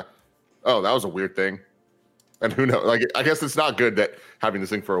of like that was a weird thing. And who knows? Like, I guess it's not good that having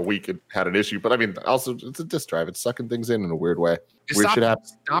this thing for a week it had an issue. But I mean, also it's a disk drive. It's sucking things in a weird way. Stop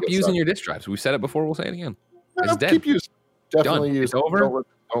using your disk drives. We've said it before. We'll say it again. It's dead. Keep using. Definitely Done. use. It's over.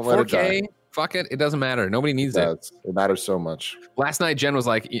 Don't let 4K, it die. Fuck it. It doesn't matter. Nobody needs it. It matters so much. Last night, Jen was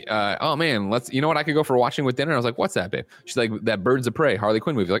like, oh man, you know what I could go for watching with dinner? I was like, what's that, babe? She's like, that Birds of Prey, Harley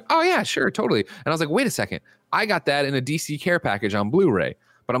Quinn movie. Like, oh yeah, sure, totally. And I was like, wait a second. I got that in a DC Care package on Blu-ray.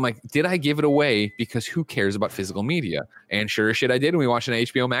 But I'm like, did I give it away? Because who cares about physical media? And sure as shit I did. And we watched it on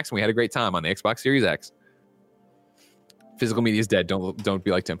HBO Max and we had a great time on the Xbox Series X. Physical media is dead. Don't be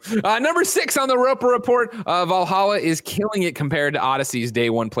like Tim. Number 6 on the Roper report. Valhalla is killing it compared to Odyssey's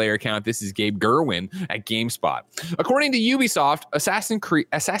day 1 player count. This is Gabe Gerwin at GameSpot. According to Ubisoft,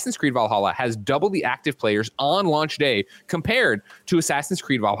 Assassin's Creed Valhalla has double the active players on launch day compared to Assassin's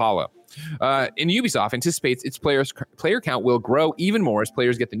Creed Valhalla. And Ubisoft anticipates its player count will grow even more as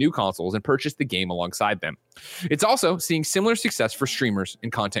players get the new consoles and purchase the game alongside them. It's also seeing similar success for streamers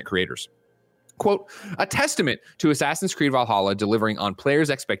and content creators. Quote, a testament to Assassin's Creed Valhalla delivering on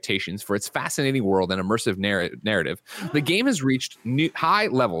players' expectations for its fascinating world and immersive narrative, the game has reached high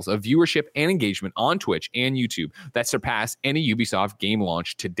levels of viewership and engagement on Twitch and YouTube that surpass any Ubisoft game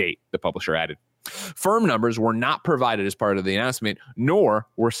launch to date, the publisher added. Firm numbers were not provided as part of the announcement, nor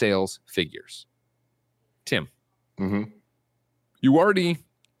were sales figures. Tim, you already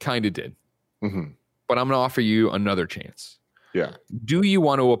kind of did, but I'm going to offer you another chance. Yeah. Do you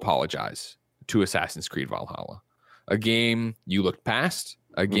want to apologize to Assassin's Creed Valhalla, a game you looked past,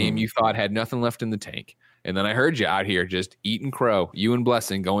 a game you thought had nothing left in the tank, and then I heard you out here just eating crow, you and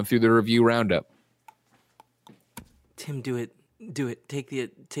Blessing going through the review roundup? Tim, do it. Take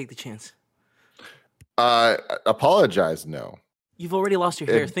the chance. Apologize. No. You've already lost your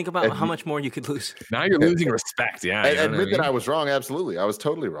hair. Think about how much more you could lose. Now you're losing respect. Yeah. Admit that I was wrong. Absolutely, I was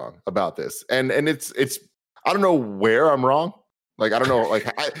totally wrong about this, and it's. I don't know where I'm wrong. Like, I don't know, like,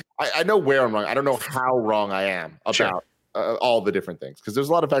 I know where I'm wrong. I don't know how wrong I am about all the different things, because there's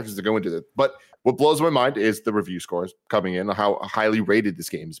a lot of factors that go into it. But what blows my mind is the review scores coming in, how highly rated this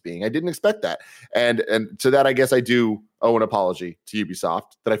game is being. I didn't expect that. And to that, I guess I do owe an apology to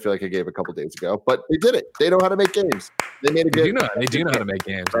Ubisoft that I feel like I gave a couple days ago. But they did it. They know how to make games. They made a good. They do know how to make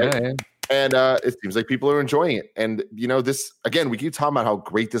games. Right? Yeah. And it seems like people are enjoying it. And, this, again, we keep talking about how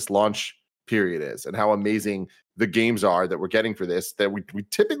great this launch period is and how amazing the games are that we're getting for this, that we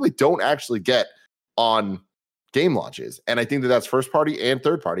typically don't actually get on game launches. And I think that that's first party and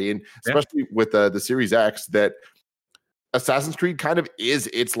third party, and especially with the Series X, that Assassin's Creed kind of is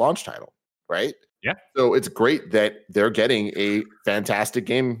its launch title, right? Yeah. So it's great that they're getting a fantastic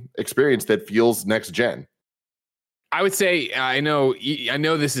game experience that feels next gen. I would say, I know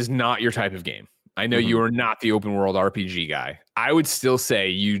this is not your type of game. I know you are not the open world RPG guy. I would still say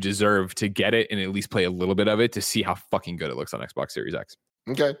you deserve to get it and at least play a little bit of it to see how fucking good it looks on Xbox Series X.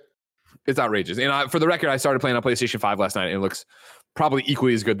 Okay. It's outrageous. And for the record, I started playing on PlayStation 5 last night, and it looks probably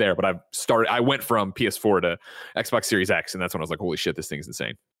equally as good there. But I went from PS4 to Xbox Series X, and that's when I was like, holy shit, this thing's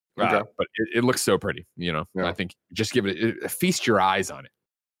insane. Okay. But it looks so pretty, Yeah. I think just give it feast your eyes on it.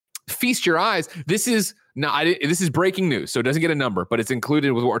 Feast your eyes. This is breaking news, so it doesn't get a number, but it's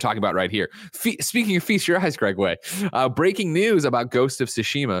included with what we're talking about right here. Speaking of feast your eyes, Greg Way, breaking news about Ghost of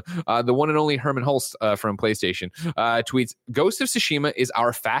Tsushima. The one and only Herman Hulst from PlayStation tweets, Ghost of Tsushima is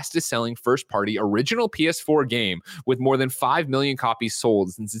our fastest selling first party original PS4 game with more than 5 million copies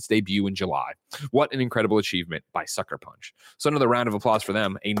sold since its debut in July. What an incredible achievement by Sucker Punch. So another round of applause for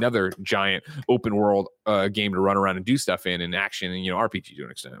them. Another giant open world game to run around and do stuff in, and action and RPG to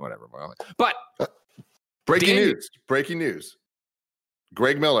an extent, whatever. But Breaking news.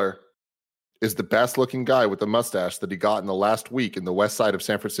 Greg Miller is the best looking guy with the mustache that he got in the last week in the west side of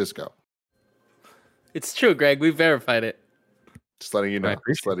San Francisco. It's true, Greg. We verified it. Just letting you know.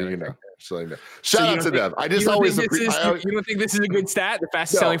 Shout out to them. I just always you don't think this is a good stat? The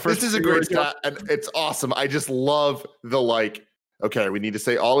fastest selling first. This is a great stat, and it's awesome. I just love the okay, we need to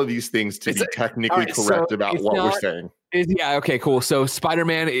say all of these things to be technically correct about what we're saying. Yeah, okay, cool. So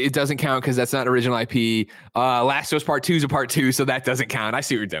Spider-Man, it doesn't count because that's not original IP. Last of Us Part 2 is a Part 2, so that doesn't count. I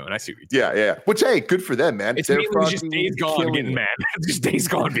see what you're doing. Yeah. Which, hey, good for them, man. It's just Days Gone getting mad. It's just Days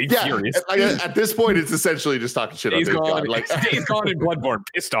Gone being furious. At this point, it's essentially just talking shit on Days Gone. Days Gone and Bloodborne,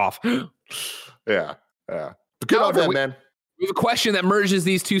 pissed off. Yeah. But good on them, man. We have a question that merges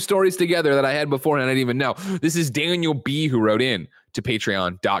these two stories together that I had before and I didn't even know. This is Daniel B. who wrote in to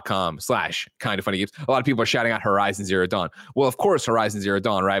patreon.com/kindoffunnygames. A lot of people are shouting out Horizon Zero Dawn. Well, of course, Horizon Zero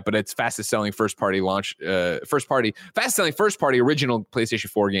Dawn, right? But it's fastest selling first party original PlayStation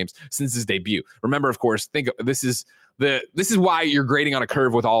 4 games since its debut. Remember, of course, this is why you're grading on a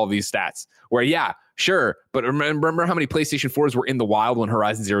curve with all of these stats. Where, yeah, sure, but remember how many PlayStation 4s were in the wild when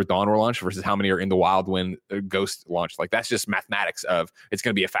Horizon Zero Dawn were launched versus how many are in the wild when Ghost launched? Like, that's just mathematics of it's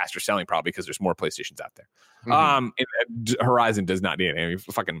going to be a faster selling probably because there's more PlayStations out there. Horizon does not need any.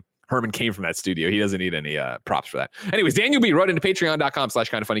 Fucking Herman came from that studio. He doesn't need any props for that. Anyways, Daniel B. wrote into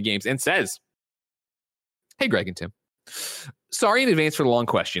patreon.com/kindoffunnygames and says, hey, Greg and Tim. Sorry in advance for the long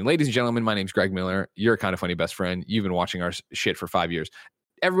question. Ladies and gentlemen, my name's Greg Miller. You're a Kind of Funny best friend. You've been watching our shit for 5 years.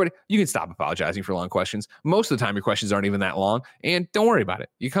 Everybody, you can stop apologizing for long questions. Most of the time, your questions aren't even that long, and don't worry about it.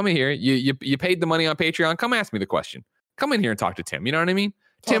 You come in here, you paid the money on Patreon. Come ask me the question. Come in here and talk to Tim. You know what I mean?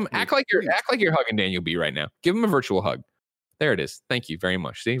 Tim, act like you're hugging Daniel B right now. Give him a virtual hug. There it is. Thank you very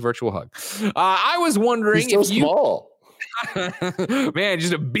much. See, virtual hug. I was wondering if small. Man,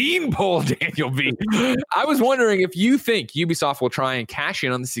 just a beanpole, Daniel B. I was wondering if you think Ubisoft will try and cash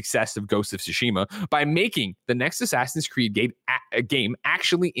in on the success of Ghost of Tsushima by making the next Assassin's Creed game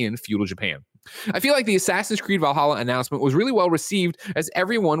actually in feudal Japan. I feel like the Assassin's Creed Valhalla announcement was really well received as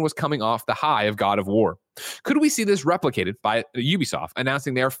everyone was coming off the high of God of War. Could we see this replicated by Ubisoft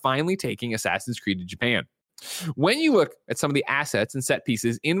announcing they are finally taking Assassin's Creed to Japan? When you look at some of the assets and set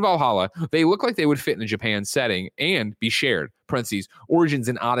pieces in Valhalla, they look like they would fit in a Japan setting and be shared. Parentheses, Origins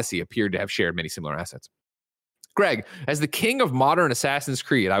and Odyssey appeared to have shared many similar assets. Greg, as the king of modern Assassin's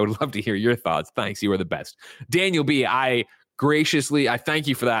Creed, I would love to hear your thoughts. Thanks, you are the best. Daniel B., I thank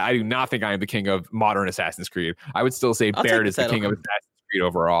you for that. I do not think I am the king of modern Assassin's Creed. I would still say Barrett is the king of Assassin's Creed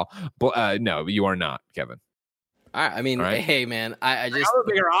overall. But no, you are not, Kevin. All right. I mean, hey, man, I just... I'm a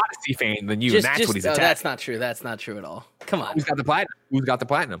bigger Odyssey fan than you, and that's what he's attacking. That's not true. That's not true at all. Come on. Who's got the platinum? Who's got the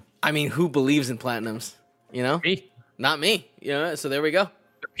platinum? I mean, who believes in platinums? You know? Me. Not me. You know, so there we go.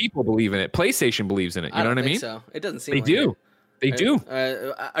 The people believe in it. PlayStation believes in it. You know what I mean? So it doesn't seem they like do. It. They do.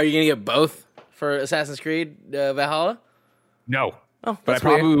 Are you going to get both for Assassin's Creed Valhalla? No. Oh, but I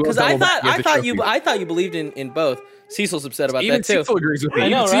probably because I thought you believed in both. Cecil's upset about that too. Cecil agrees with me. I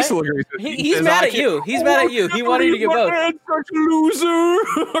know, right? Cecil agrees with me. He's mad at you. He's mad at you. He wanted you to get both. Such a loser.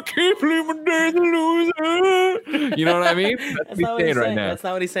 I can't believe my dad's a loser. You know what I mean? That's what he's saying right now. That's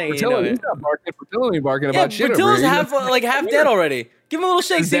not what he's saying. He's not barking about shit. Portillo's half dead already. Give him a little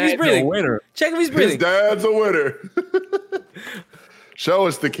shake. See if he's breathing. Check if he's breathing. His dad's a winner. Show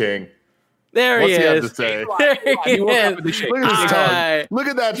us the king. There What's he have is. to say? There he is. Look at his tongue. Look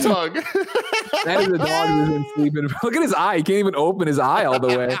at that tongue. That is a dog who's been sleeping. Look at his eye. He can't even open his eye all the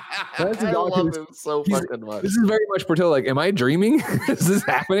way. That's a dog. I love him so fucking much. This is very much Portillo. Like, am I dreaming? Is this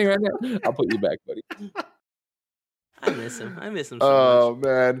happening right now? I'll put you back, buddy. I miss him so much.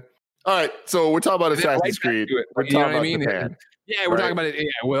 Man. All right. So we're talking about Assassin's Creed. We're talking about Japan. Yeah, we're talking about it. Yeah,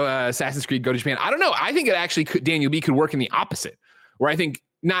 well, Assassin's Creed go to Japan. I don't know. I think it actually could, Daniel B, could work in the opposite, where I think,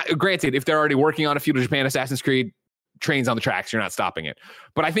 not granted, if they're already working on a feudal Japan Assassin's Creed, trains on the tracks, you're not stopping it.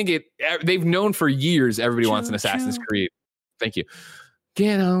 But I think they've known for years everybody wants an Assassin's Creed. Thank you.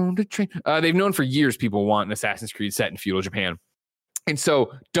 Get on the train. They've known for years people want an Assassin's Creed set in feudal Japan. And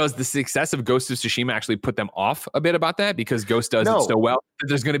so does the success of Ghost of Tsushima actually put them off a bit about that? Because Ghost does it so well.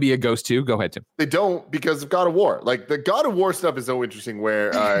 There's going to be a Ghost 2. Go ahead, Tim. They don't, because of God of War. Like, the God of War stuff is so interesting,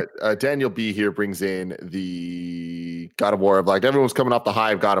 where Daniel B here brings in the God of War of, like, everyone's coming off the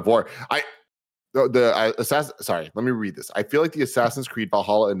high of God of War. Sorry, let me read this. I feel like the Assassin's Creed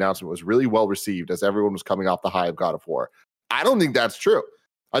Valhalla announcement was really well received as everyone was coming off the high of God of War. I don't think that's true.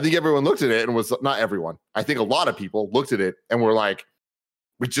 I think everyone looked at it and was, not everyone, I think a lot of people looked at it and were like,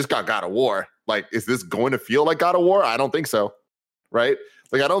 we just got God of War. Like, is this going to feel like God of War? I don't think so. Right?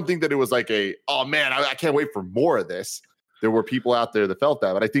 Like, I don't think that it was like oh man, I can't wait for more of this. There were people out there that felt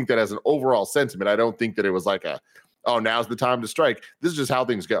that, but I think that as an overall sentiment, I don't think that it was like oh, now's the time to strike. This is just how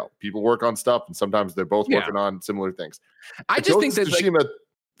things go. People work on stuff, and sometimes they're both working on similar things. I just think that Tsushima,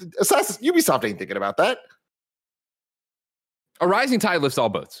 Ubisoft ain't thinking about that. A rising tide lifts all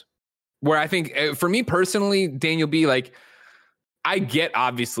boats. Where I think, for me personally, Daniel B, like, I get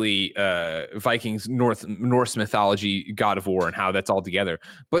obviously Vikings, Norse mythology, God of War, and how that's all together.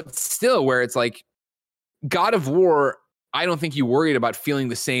 But still, where it's like God of War, I don't think you worried about feeling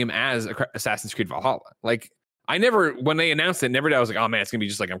the same as Assassin's Creed Valhalla. Like, I never, when they announced it, I was like, oh man, it's gonna be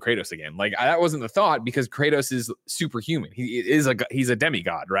just like I'm Kratos again. Like, that wasn't the thought, because Kratos is superhuman. He's a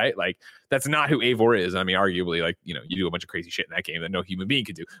demigod, right? Like, that's not who Eivor is. I mean, arguably, like, you know, you do a bunch of crazy shit in that game that no human being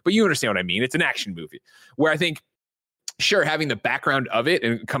could do. But you understand what I mean. It's an action movie where I think, sure, having the background of it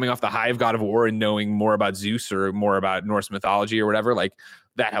and coming off the high of God of War and knowing more about Zeus or more about Norse mythology or whatever, like,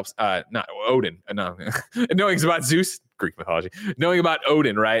 that helps. Not Odin. No, knowing about Zeus, Greek mythology, knowing about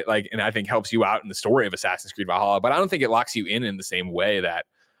Odin, right? Like, and I think helps you out in the story of Assassin's Creed Valhalla. But I don't think it locks you in the same way that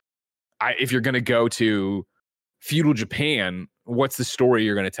if you're going to go to feudal Japan, what's the story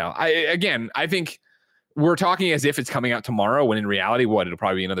you're going to tell? I think we're talking as if it's coming out tomorrow, when in reality, it'll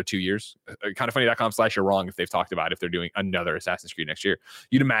probably be another 2 years. Kindoffunny.com/you're wrong if they've talked about if they're doing another Assassin's Creed next year.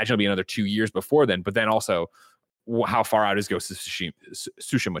 You'd imagine it'll be another 2 years before then. But then also, how far out is Ghost of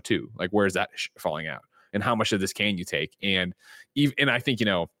Tsushima 2? Like, where is that falling out? And how much of this can you take? And I think, you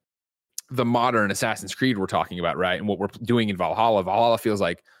know, the modern Assassin's Creed we're talking about, right? And what we're doing in Valhalla feels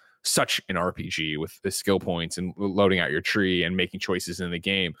like such an RPG with the skill points and loading out your tree and making choices in the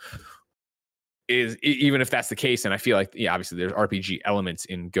game. Is even if that's the case, and I feel like, yeah, obviously there's RPG elements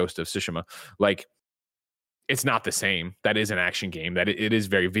in Ghost of Tsushima, like, it's not the same. That is an action game. That it is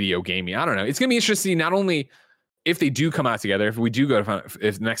very video gamey. I don't know. It's gonna be interesting, not only if they do come out together, if we do if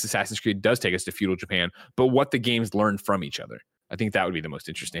the next Assassin's Creed does take us to feudal Japan, but what the games learn from each other. I think that would be the most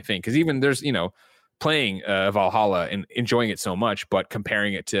interesting thing, because even there's, you know, playing Valhalla and enjoying it so much, but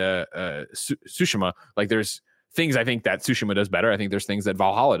comparing it to Tsushima, like, there's things I think that Tsushima does better. I think there's things that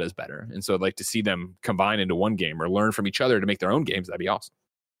Valhalla does better. And so I'd like to see them combine into one game or learn from each other to make their own games. That'd be awesome.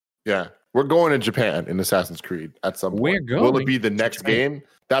 Yeah. We're going to Japan in Assassin's Creed at some point. We're going Will it be the next game?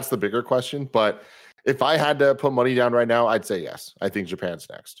 That's the bigger question. But if I had to put money down right now, I'd say yes. I think Japan's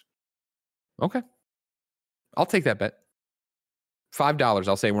next. Okay. I'll take that bet. $5.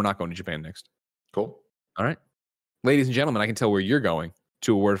 I'll say we're not going to Japan next. Cool. All right. Ladies and gentlemen, I can tell where you're going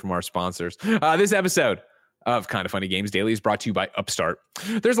to a word from our sponsors. This episode of Kind of Funny Games Daily is brought to you by Upstart.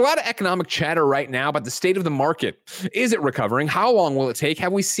 There's a lot of economic chatter right now about the state of the market. Is it recovering? How long will it take?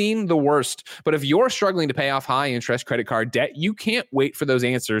 Have we seen the worst? But if you're struggling to pay off high interest credit card debt, you can't wait for those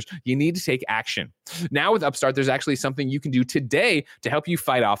answers. You need to take action. Now with Upstart, there's actually something you can do today to help you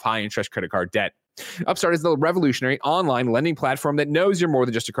fight off high interest credit card debt. Upstart is the revolutionary online lending platform that knows you're more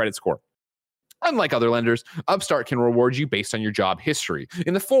than just a credit score. Unlike other lenders, Upstart can reward you based on your job history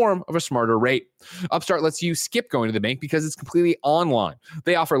in the form of a smarter rate. Upstart lets you skip going to the bank because it's completely online.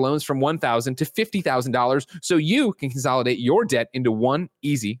 They offer loans from $1,000 to $50,000 so you can consolidate your debt into one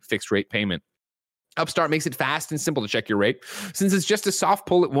easy fixed rate payment. Upstart makes it fast and simple to check your rate. Since it's just a soft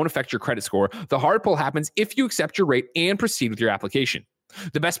pull, it won't affect your credit score. The hard pull happens if you accept your rate and proceed with your application.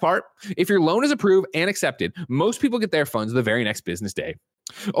 The best part, if your loan is approved and accepted, most people get their funds the very next business day.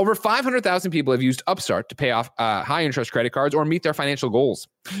 Over 500,000 people have used Upstart to pay off high-interest credit cards or meet their financial goals.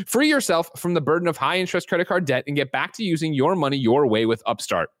 Free yourself from the burden of high-interest credit card debt and get back to using your money your way with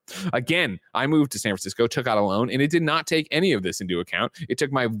Upstart. Again, I moved to San Francisco, took out a loan, and it did not take any of this into account. It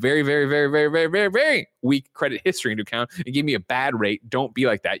took my very, very, very, very, very, very, very weak credit history into account and gave me a bad rate. Don't be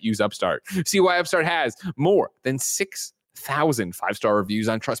like that. Use Upstart. See why Upstart has more than 6,000 five-star reviews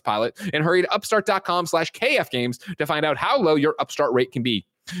on Trustpilot, and hurry to upstart.com/KFgames to find out how low your Upstart rate can be.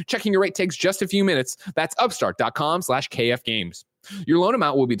 Checking your rate takes just a few minutes. That's upstart.com/KFgames. Your loan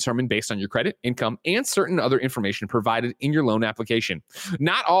amount will be determined based on your credit, income, and certain other information provided in your loan application.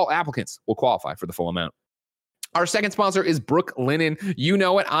 Not all applicants will qualify for the full amount. Our second sponsor is Brooklinen. You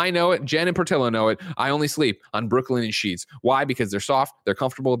know it. I know it. Jen and Portillo know it. I only sleep on Brooklinen sheets. Why? Because they're soft, they're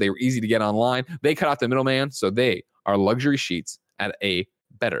comfortable, they were easy to get online. They cut out the middleman, so they are luxury sheets at a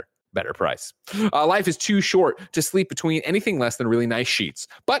better price. Life is too short to sleep between anything less than really nice sheets.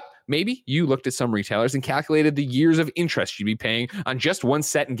 But maybe you looked at some retailers and calculated the years of interest you'd be paying on just one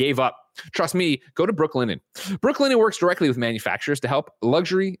set and gave up. Trust me, go to Brooklinen. Brooklinen works directly with manufacturers to help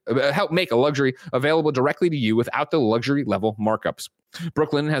make a luxury available directly to you without the luxury level markups.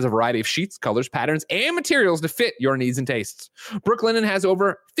 Brooklinen has a variety of sheets, colors, patterns, and materials to fit your needs and tastes. Brooklinen has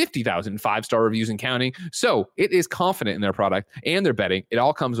over 50,000 five-star reviews and counting, so it is confident in their product and they're betting it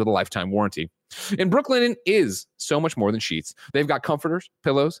all comes with a lifetime warranty. And Brooklinen is so much more than sheets. They've got comforters,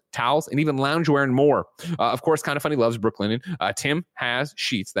 pillows, towels, and even loungewear and more. Of course, Kind of Funny loves Brooklinen. Tim has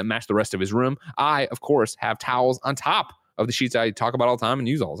sheets that match the rest of his room. I, of course, have towels on top of the sheets I talk about all the time and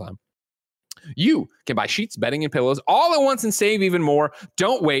use all the time. You can buy sheets, bedding, and pillows all at once and save even more.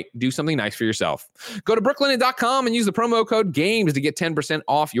 Don't wait. Do something nice for yourself. Go to brooklinen.com and use the promo code GAMES to get 10%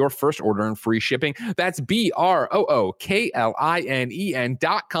 off your first order and free shipping. That's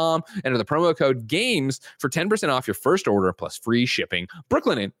BROOKLINEN.com. Enter the promo code GAMES for 10% off your first order plus free shipping.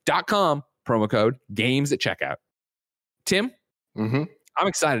 brooklinen.com, promo code GAMES at checkout. Tim, I'm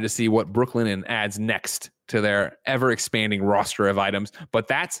excited to see what Brooklinen adds next to their ever-expanding roster of items, but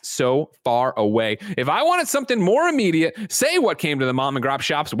that's so far away. If I wanted something more immediate, say what came to the mom and grop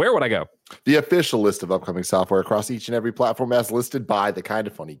shops, where would I go? The official list of upcoming software across each and every platform as listed by the Kind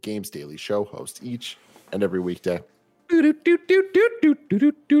of Funny Games Daily Show host each and every weekday. Yeah.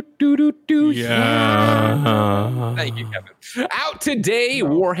 Thank you, Kevin. Out today,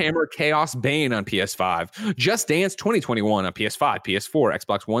 Warhammer Chaos Bane on PS5. Just Dance 2021 on PS5, PS4,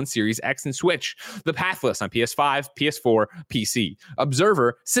 Xbox One, Series X, and Switch. The Pathless on PS5, PS4, PC.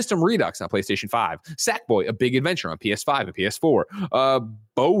 Observer System Redux on PlayStation 5. Sackboy: A Big Adventure on PS5 and PS4.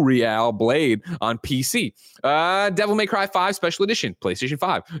 Boreal Blade on PC. Devil May Cry 5 Special Edition, PlayStation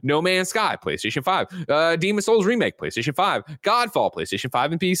 5. No Man's Sky, PlayStation 5. Demon Souls Remake, PlayStation 5. Godfall, PlayStation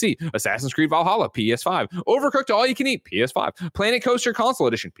 5 and PC. Assassin's Creed Valhalla, PS5. Overcooked All You Can Eat, PS5. Planet Coaster Console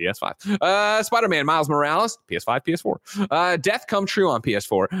Edition, PS5. Spider-Man Miles Morales, PS5, PS4. Death Come True on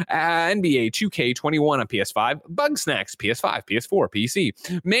PS4. NBA 2K21 on PS5. Bugsnax, PS5, PS4, PC.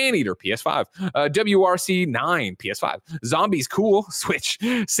 Maneater, PS5. WRC 9, PS5. Zombies Cool, Switch.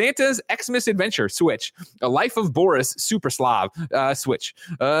 Santa's Xmas Adventure, Switch. A Life of Boris, Super Slav, Switch.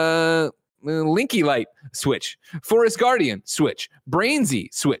 Linky Light, Switch. Forest Guardian, Switch. Brainsy,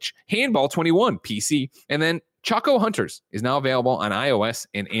 Switch. Handball 21, PC. And then Choco Hunters is now available on iOS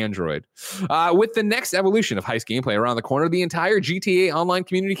and Android. With the next evolution of heist gameplay around the corner, the entire GTA Online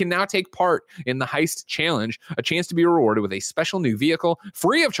community can now take part in the Heist Challenge, a chance to be rewarded with a special new vehicle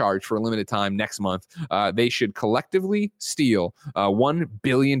free of charge for a limited time next month. They should collectively steal $1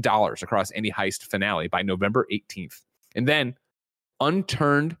 billion across any heist finale by November 18th. And then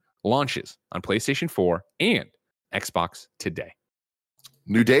Unturned launches on PlayStation 4 and Xbox today.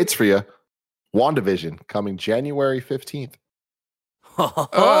 New dates for you. WandaVision coming January 15th. You know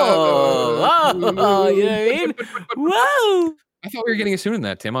what I mean? Whoa! I thought we were getting it sooner than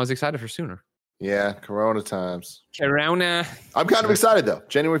that, Tim. I was excited for sooner. Yeah, Corona times. Corona. I'm kind of excited though.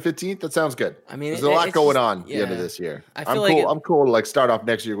 January 15th, that sounds good. I mean, there's a lot going just, on the end of this year. I I'm feel cool. like I'm cool to like start off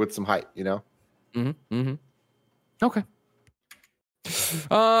next year with some hype, you know? Okay.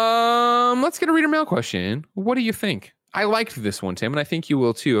 Let's get a reader mail question. What do you think? I liked this one, Tim, and I think you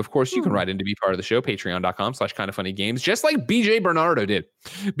will too. Of course, you can write in to be part of the show, patreon.com/kindoffunnygames, just like BJ Bernardo did.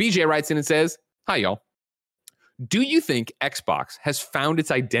 BJ writes in and says, hi, y'all. Do you think Xbox has found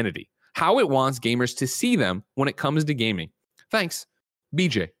its identity, how it wants gamers to see them when it comes to gaming? Thanks,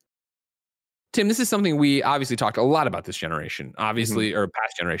 BJ. Tim, this is something we obviously talked a lot about this generation, obviously, or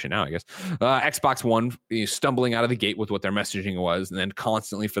past generation now, I guess. Xbox One stumbling out of the gate with what their messaging was, and then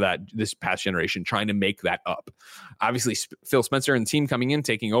constantly for this past generation trying to make that up. Obviously, Phil Spencer and the team coming in,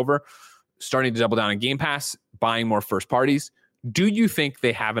 taking over, starting to double down on Game Pass, buying more first parties. Do you think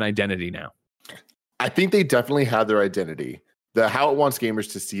they have an identity now? I think they definitely have their identity. The how it wants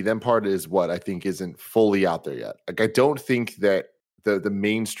gamers to see them part is what I think isn't fully out there yet. Like, I don't think that the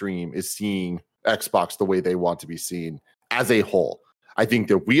mainstream is seeing Xbox the way they want to be seen as a whole. I think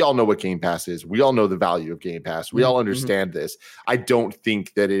that we all know what Game Pass is. We all know the value of Game Pass. We all understand this. I don't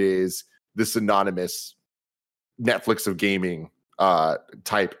think that it is the synonymous Netflix of gaming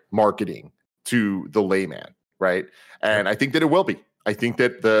type marketing to the layman, right? And I think that it will be. I think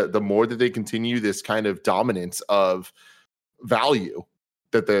that the more that they continue this kind of dominance of value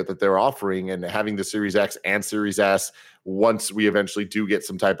that they're offering and having the Series X and Series S, once we eventually do get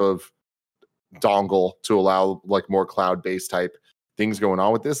some type of dongle to allow like more cloud-based type things going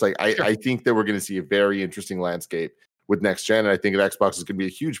on with this, like I think that we're going to see a very interesting landscape with next gen, and I think that Xbox is going to be a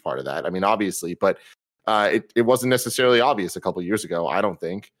huge part of that. I mean, obviously, but it wasn't necessarily obvious a couple of years ago. I don't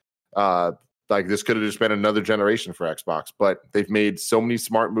think like this could have just been another generation for Xbox, but they've made so many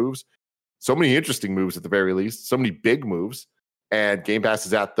smart moves, so many interesting moves at the very least, so many big moves, and Game Pass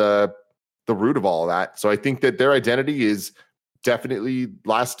is at the root of all of that. So I think that their identity is definitely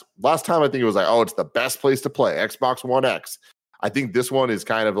last time I think it was like, oh, it's the best place to play, Xbox One X. I think this one is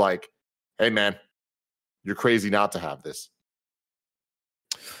kind of like, hey man, you're crazy not to have this.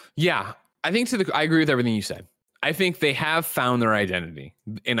 Yeah, I think I agree with everything you said. I think they have found their identity.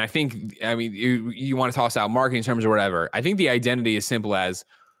 And I mean, you want to toss out marketing terms or whatever. I think the identity is simple as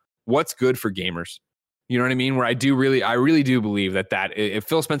what's good for gamers. You know what I mean? Where I really do believe that if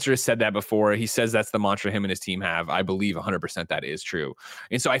Phil Spencer has said that before, he says that's the mantra him and his team have. I believe 100% that is true.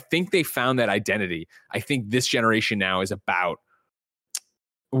 And so I think they found that identity. I think this generation now is about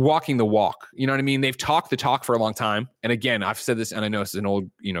walking the walk. You know what I mean? They've talked the talk for a long time. And again, I've said this, and I know this is an old,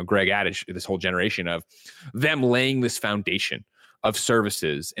 Greg adage, this whole generation of them laying this foundation of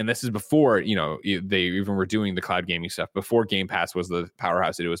services. And this is before, they even were doing the cloud gaming stuff, before Game Pass was the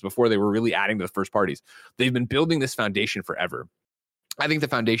powerhouse it was, before they were really adding to the first parties. They've been building this foundation forever. I think the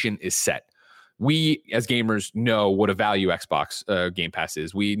foundation is set. We as gamers know what a value Xbox Game Pass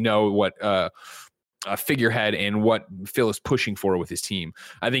is. We know what a figurehead and what Phil is pushing for with his team.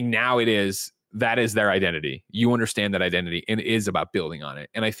 I think now that is their identity. You understand that identity, and it is about building on it.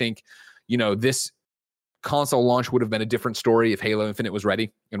 And I think, this console launch would have been a different story if Halo Infinite was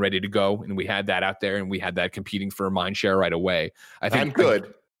ready to go, and we had that out there, and we had that competing for mind share right away. I think and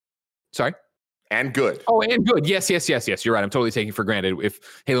good. Sorry? And good. Oh, and good. Yes. You're right. I'm totally taking for granted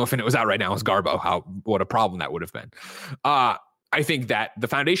if Halo Infinite was out right now as Garbo, what a problem that would have been. I think that the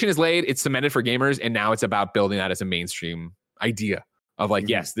foundation is laid, it's cemented for gamers, and now it's about building that as a mainstream idea of like,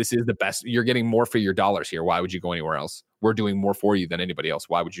 yes, this is the best. You're getting more for your dollars here. Why would you go anywhere else? We're doing more for you than anybody else.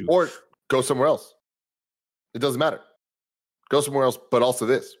 Why would you? Or go somewhere else. It doesn't matter. Go somewhere else, but also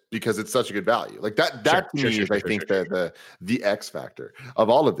this, because it's such a good value. Like that to me is, I think, the X factor of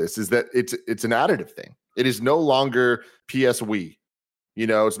all of this is that it's an additive thing. It is no longer PS Wii.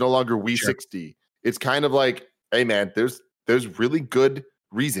 It's no longer Wii 60. It's kind of like, hey man, there's really good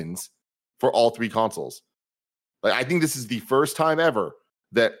reasons for all three consoles. Like, I think this is the first time ever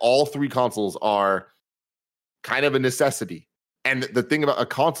that all three consoles are kind of a necessity. And the thing about a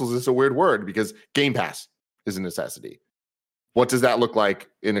console is it's a weird word because Game Pass is a necessity. What does that look like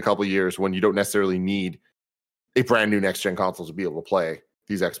in a couple of years when you don't necessarily need a brand new next gen consoles to be able to play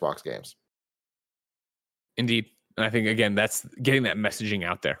these Xbox games. Indeed. And I think, again, that's getting that messaging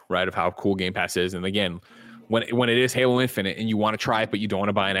out there, right, of how cool Game Pass is. And again, when it is Halo Infinite and you want to try it, but you don't want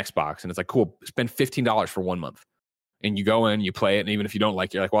to buy an Xbox, and it's like, cool, spend $15 for 1 month. And you go in, you play it, and even if you don't like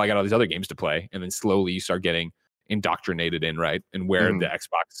it, you're like, well, I got all these other games to play. And then slowly you start getting indoctrinated in, right, and where the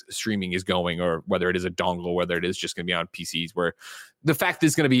Xbox streaming is going, or whether it is a dongle, whether it is just going to be on PCs, where the fact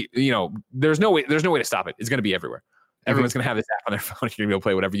is going to be, there's no way to stop it. It's going to be everywhere. Everyone's going to have this app on their phone. You're going to be able to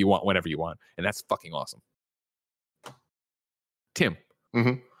play whatever you want, whenever you want. And that's fucking awesome. Tim,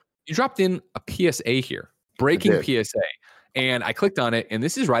 you dropped in a PSA here, breaking PSA, and I clicked on it, and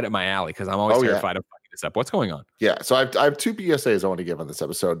this is right up my alley because I'm always terrified of fucking this up. What's going on? Yeah, so I have two PSAs I want to give on this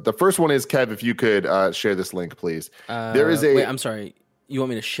episode. The first one is, Kev, if you could share this link, please. There is a. Wait, I'm sorry. You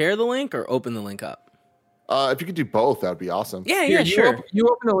want me to share the link or open the link up? If you could do both, that would be awesome. Yeah, sure. You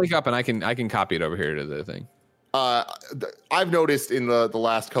open the link up, and I can copy it over here to the thing. I've noticed in the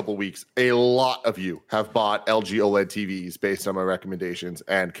last couple of weeks, a lot of you have bought LG OLED TVs based on my recommendations,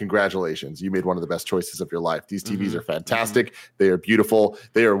 and congratulations. You made one of the best choices of your life. These TVs are fantastic. They are beautiful.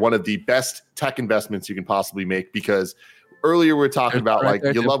 They are one of the best tech investments you can possibly make, because earlier we were talking about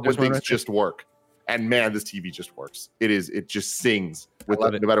you love when things just work. And man, this TV just works. It just sings with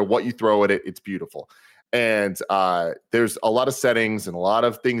no matter what you throw at it. It's beautiful. And there's a lot of settings and a lot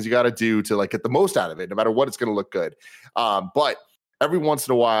of things you got to do to get the most out of it, no matter what. It's going to look good. But every once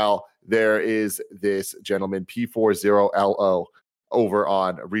in a while, there is this gentleman, P40LO, over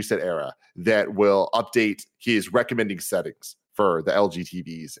on Reset Era, that will update his recommending settings for the LG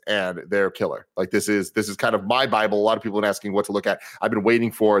TVs, and they're killer. This is kind of my Bible. A lot of people have been asking what to look at. I've been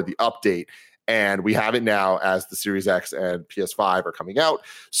waiting for the update, and we have it now as the Series X and PS5 are coming out.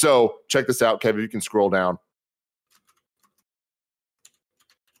 So check this out, Kevin. You can scroll down.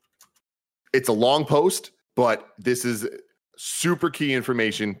 It's a long post, but this is super key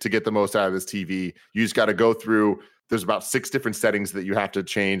information to get the most out of this TV. You just got to go through. There's about 6 different settings that you have to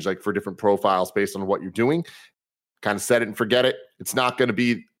change, for different profiles based on what you're doing. Kind of set it and forget it. It's not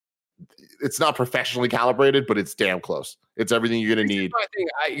professionally calibrated, but it's damn close. It's everything you're going to need.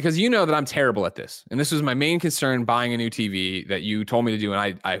 Because you know that I'm terrible at this. And this was my main concern buying a new TV that you told me to do.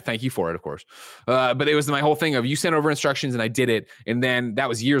 And I thank you for it, of course. But it was my whole thing of you sent over instructions and I did it. And then that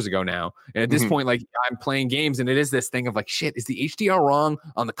was years ago now. And at this point, I'm playing games and it is this thing of shit, is the HDR wrong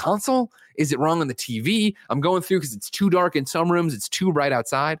on the console? Is it wrong on the TV? I'm going through because it's too dark in some rooms. It's too bright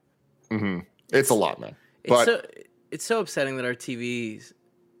outside. It's a lot, man. It's so upsetting that our TVs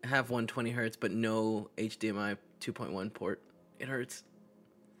have 120 hertz but no HDMI 2.1 port. It hurts.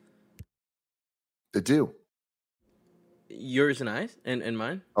 They do. Yours and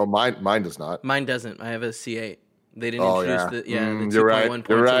mine? Oh, mine does not. Mine doesn't. I have a C8. They didn't introduce the 2.1 port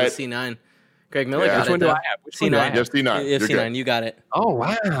to the C9. Greg Miller got it. Which one do I have? C9. You have C9. You have C9. You got it. Oh,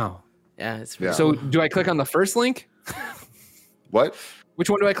 wow. Yeah. So do I click on the first link? What? Which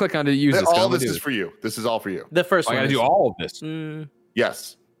one do I click on to use this? All this is for you. This is all for you. The first one. I got to do all of this.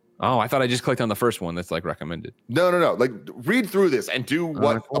 Yes. Oh, I thought I just clicked on the first one that's recommended. No. Read through this and do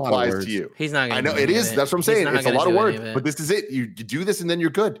what applies to you. He's not going to. I know it is. That's what I'm saying. It's a lot of work, but this is it. You do this and then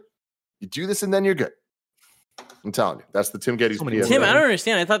you're good. You do this and then you're good. I'm telling you, that's the Tim Geddes. Tim, I don't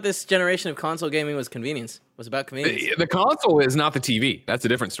understand. I thought this generation of console gaming was convenience. Was about convenience. The console is not the TV. That's a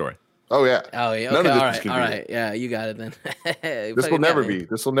different story. Oh yeah. Okay. All right. Yeah, you got it then. This will never be.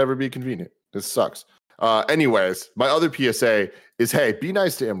 This will never be convenient. This sucks. Anyways, my other PSA is, hey, be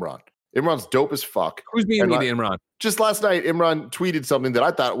nice to Imran. Imran's dope as fuck. Who's being mean to Imran? Just last night, Imran tweeted something that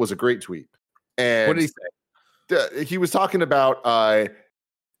I thought was a great tweet. And what did he say? He was talking about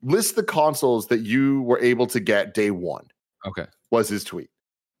list the consoles that you were able to get day one. Okay. Was his tweet.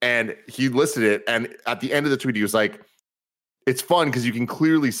 And he listed it. And at the end of the tweet, he was like, it's fun because you can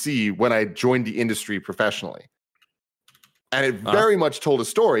clearly see when I joined the industry professionally. And it very much told a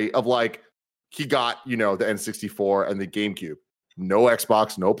story of he got, the N64 and the GameCube. No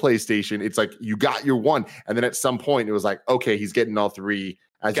Xbox, no PlayStation. It's you got your one. And then at some point it was okay, he's getting all three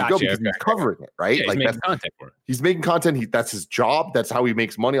as you go because he's covering it, right? Yeah, he's making content for it. He's making content. That's his job. That's how he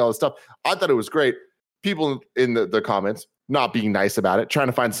makes money, all this stuff. I thought it was great. People in the comments not being nice about it, trying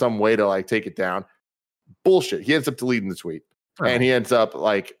to find some way to take it down. Bullshit. He ends up deleting the tweet. And he ends up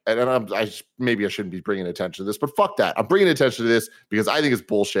maybe I shouldn't be bringing attention to this, but fuck that. I'm bringing attention to this because I think it's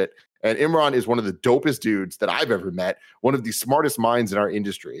bullshit. And Imran is one of the dopest dudes that I've ever met, one of the smartest minds in our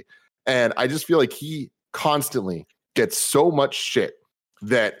industry. And I just feel like he constantly gets so much shit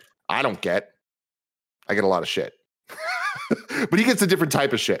that I don't get. I get a lot of shit, but he gets a different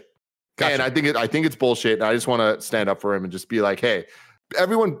type of shit. Gotcha. And I think it's bullshit. And I just want to stand up for him and just be like, hey,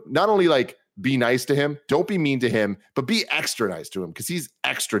 everyone, not only be nice to him. Don't be mean to him, but be extra nice to him because he's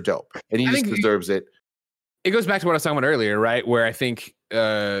extra dope and he just deserves it. It goes back to what I was talking about earlier, right? Where I think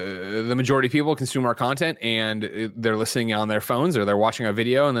the majority of people consume our content and they're listening on their phones or they're watching our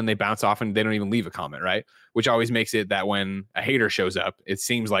video and then they bounce off and they don't even leave a comment, right? Which always makes it that when a hater shows up, it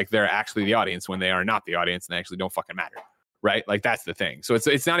seems like they're actually the audience when they are not the audience and they actually don't fucking matter, right? Like that's the thing. So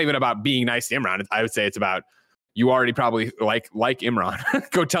it's not even about being nice to Imran. I would say it's about you already probably like Imran.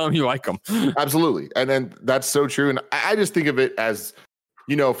 Go tell him you like him. Absolutely. And then that's so true. And I just think of it as,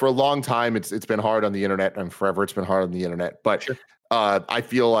 you know, for a long time, it's been hard on the internet and forever it's been hard on the internet. But sure. I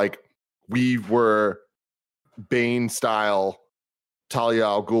feel like we were Bane style Talia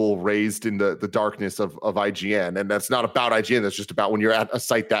al Ghul raised in the darkness of IGN. And that's not about IGN. That's just about when you're at a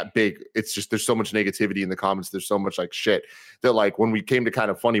site that big, it's just, there's so much negativity in the comments. There's so much like shit that like when we came to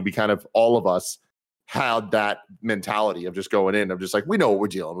Kind of Funny, we kind of, all of us had that mentality of just going in, of just like, we know what we're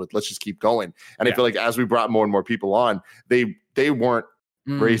dealing with. Let's just keep going. And I feel like as we brought more and more people on, they weren't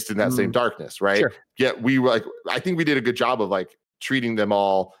raised in that same darkness, right? Sure. Yet we were like, I think we did a good job of like treating them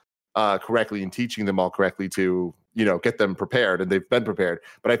all correctly and teaching them all correctly to, you know, get them prepared, and they've been prepared.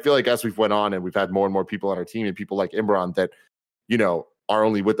 But I feel like as we've went on and we've had more and more people on our team and people like Imran that, you know, are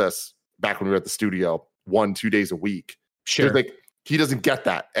only with us back when we were at the studio 1-2 days a week. Sure. Like he doesn't get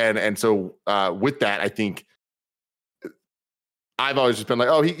that. And so with that, I think I've always just been like,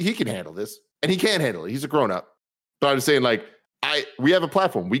 oh, he can handle this. And he can handle it. He's a grown up. But I'm saying like, we have a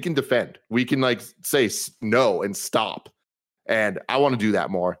platform. We can defend. We can like say no and stop. And I want to do that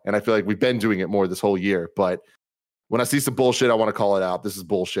more. And I feel like we've been doing it more this whole year. But when I see some bullshit, I want to call it out. This is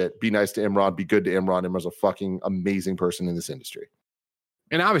bullshit. Be nice to Imran. Be good to Imran. Imran's a fucking amazing person in this industry.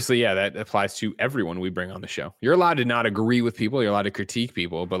 And obviously, yeah, that applies to everyone we bring on the show. You're allowed to not agree with people. You're allowed to critique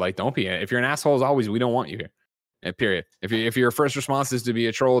people. But like, don't be. If you're an asshole as always, we don't want you here. And period. If your first response is to be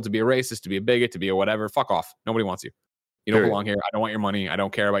a troll, to be a racist, to be a bigot, to be a whatever, fuck off. Nobody wants you. You don't belong here. I don't want your money. I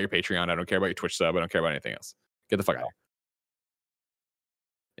don't care about your Patreon. I don't care about your Twitch sub. I don't care about anything else. Get the fuck out of here.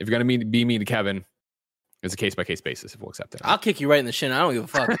 If you're going to be mean to Kevin, it's a case-by-case basis if we'll accept it. I'll kick you right in the shin. I don't give a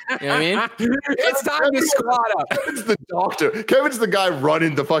fuck. You know what I mean? It's time to squat up. Kevin's the doctor. Kevin's the guy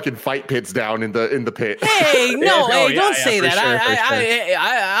running the fucking fight pits down in the pit. Hey, no, don't say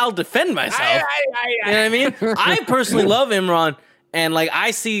that. I'll defend myself. You know what I mean? I personally love Imran, and like I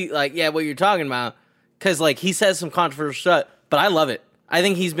see like what you're talking about. Because, like, he says some controversial stuff, but I love it. I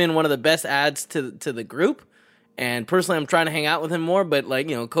think he's been one of the best adds to the group. And personally, I'm trying to hang out with him more, but, like,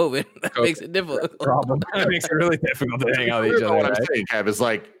 you know, COVID makes it difficult. That makes it really difficult to hang out with each other. What I'm saying, Kev, is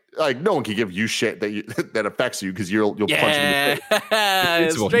like no one can give you shit that affects you because you'll punch him in the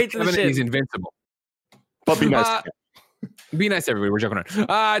face. Straight to the shit. He's invincible. But be nice. Be nice to everybody. We're joking around.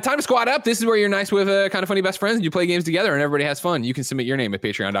 Time to squad up. This is where you're nice with Kind of Funny best friends and you play games together and everybody has fun. You can submit your name at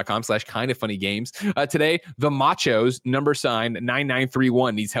patreon.com/kindoffunnygames. Today, the Machos #sign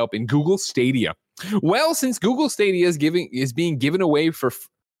 9931 needs help in Google Stadia. Well, since Google Stadia is giving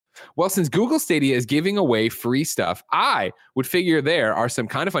away free stuff, I would figure there are some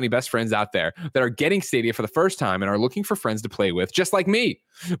Kind of Funny best friends out there that are getting Stadia for the first time and are looking for friends to play with, just like me.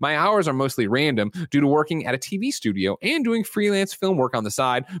 My hours are mostly random due to working at a TV studio and doing freelance film work on the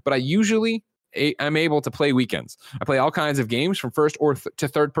side, but I'm able to play weekends. I play all kinds of games from first or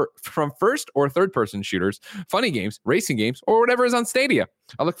third person shooters, funny games, racing games, or whatever is on Stadia.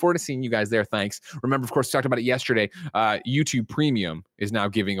 I look forward to seeing you guys there. Thanks. Remember, of course, we talked about it yesterday. YouTube Premium is now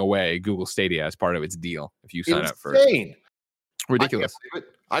giving away Google Stadia as part of its deal. If you sign up for ridiculous.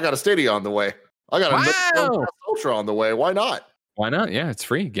 I got a Stadia on the way. I got a Ultra on the way. Why not? Why not? Yeah, it's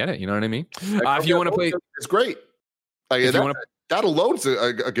free. Get it. You know what I mean? If you want to play, it's great. Like, that alone's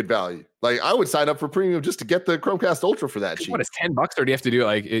a good value. Like, I would sign up for premium just to get the Chromecast Ultra for that cheap. What is $10, or do you have to do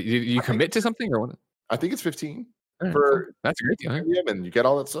like you commit to something, or what? I think it's 15 that's a great deal. And you get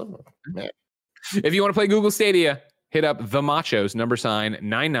all that stuff. Man. If you want to play Google Stadia, hit up the Machos #sign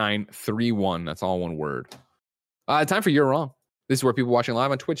 9931. That's all one word. Time for You're Wrong. This is where people watching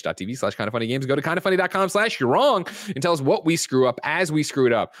live on twitch.tv/kindoffunnygames go to kindoffunny.com/you're wrong and tell us what we screw up as we screw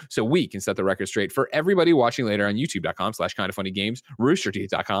it up so we can set the record straight for everybody watching later on youtube.com/kindoffunnygames,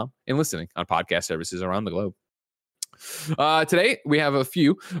 roosterteeth.com, and listening on podcast services around the globe. Today, we have a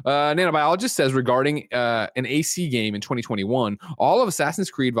few. Nanobiologist says regarding an AC game in 2021, all of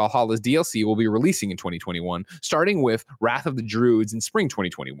Assassin's Creed Valhalla's DLC will be releasing in 2021, starting with Wrath of the Druids in spring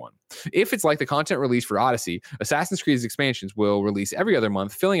 2021. If it's like the content release for Odyssey, Assassin's Creed's expansions will release every other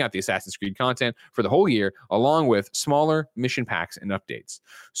month, filling out the Assassin's Creed content for the whole year, along with smaller mission packs and updates.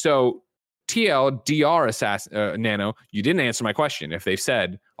 So, TLDR Assassin, Nano, you didn't answer my question. If they've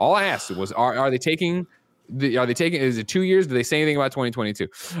said, all I asked was, are they taking... Is it 2 years? Do they say anything about 2022?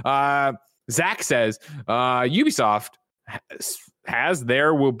 Zach says Ubisoft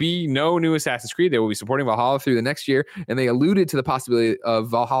there will be no new Assassin's Creed. They will be supporting Valhalla through the next year, and they alluded to the possibility of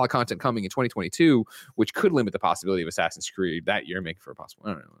Valhalla content coming in 2022, which could limit the possibility of Assassin's Creed that year, making for a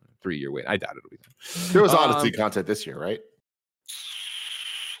possible, 3-year wait. I doubt it'll be that. There was Odyssey content this year, right?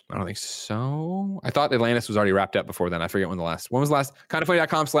 I don't think so. I thought Atlantis was already wrapped up before then. I forget when was the last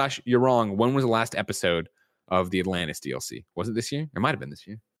kindoffunny.com/you're wrong. When was the last episode of the Atlantis DLC? Was it this year? It might have been this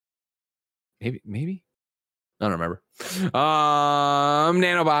year. Maybe. I don't remember.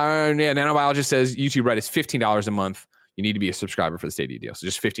 Nanobiologist says YouTube Red is $15 a month. You need to be a subscriber for the Stadia deal. So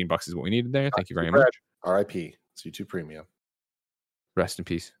just $15 is what we needed there. Thank you very much. RIP. It's YouTube Premium. Rest in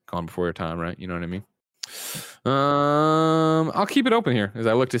peace. Gone before your time, right? You know what I mean? I'll keep it open here as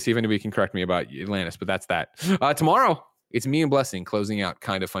I look to see if anybody can correct me about Atlantis, but that's that. Tomorrow, it's me and Blessing closing out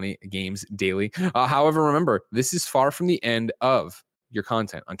Kind of Funny Games Daily. However, remember, this is far from the end of your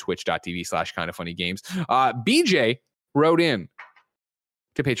content on twitch.tv/kindoffunnygames. BJ wrote in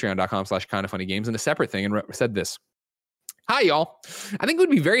to patreon.com/kindoffunnygames in a separate thing and said this. Hi, y'all. I think it would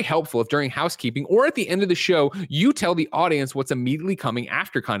be very helpful if during housekeeping or at the end of the show, you tell the audience what's immediately coming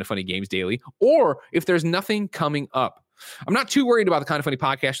after Kind of Funny Games Daily, or if there's nothing coming up. I'm not too worried about the Kind of Funny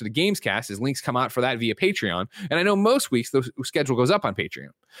podcast or the Games Cast, as links come out for that via Patreon. And I know most weeks the schedule goes up on Patreon.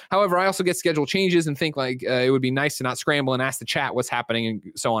 However, I also get schedule changes and think like it would be nice to not scramble and ask the chat what's happening and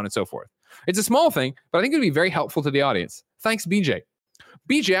so on and so forth. It's a small thing, but I think it would be very helpful to the audience. Thanks, BJ.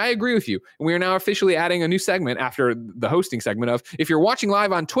 BJ, I agree with you. We are now officially adding a new segment after the hosting segment of, if you're watching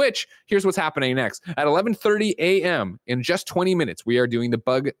live on Twitch, here's what's happening next. At 11:30 a.m., in just 20 minutes, we are doing the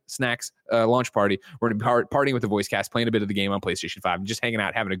Bug Snacks launch party. We're going to be partying with the voice cast, playing a bit of the game on PlayStation 5, and just hanging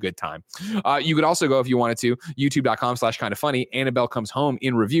out, having a good time. You could also go, if you wanted to, youtube.com/kindoffunny. Annabelle Comes Home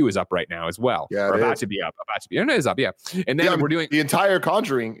in review is up right now as well. Yeah, or about to be up. It is up, yeah. And then we're doing... The entire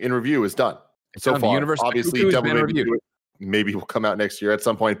Conjuring in review is done. So far, obviously, Devil May Cry maybe will come out next year at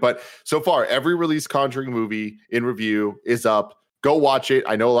some point. But so far, every released Conjuring movie in review is up. Go watch it.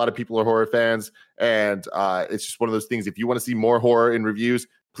 I know a lot of people are horror fans, and it's just one of those things. If you want to see more horror in reviews,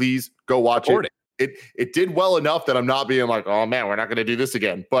 please go watch it. It did well enough that I'm not being like, oh man, we're not going to do this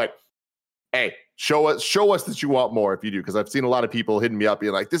again. But hey, show us that you want more if you do, because I've seen a lot of people hitting me up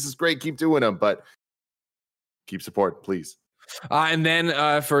being like, this is great, keep doing them, but keep supporting, please. And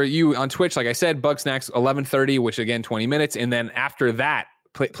then for you on Twitch, like I said, Bug Snacks 11:30, which again 20 minutes, and then after that,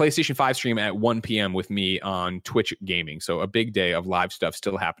 PlayStation 5 stream at 1 p.m. with me on Twitch Gaming. So a big day of live stuff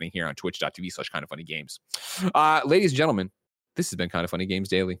still happening here on twitch.tv/kindoffunnygames. Ladies and gentlemen, this has been Kind of Funny Games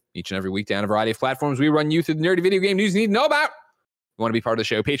Daily. Each and every weekday on a variety of platforms, we run you through the nerdy video game news you need to know about. You want to be part of the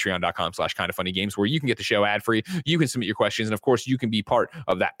show, patreon.com/kindoffunnygames, where you can get the show ad-free. You can submit your questions, and of course, you can be part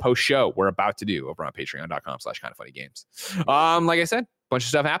of that post-show we're about to do over on patreon.com/kindoffunnygames. Like I said, bunch of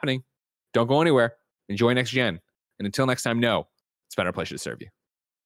stuff happening. Don't go anywhere. Enjoy Next Gen. And until next time, it's been our pleasure to serve you.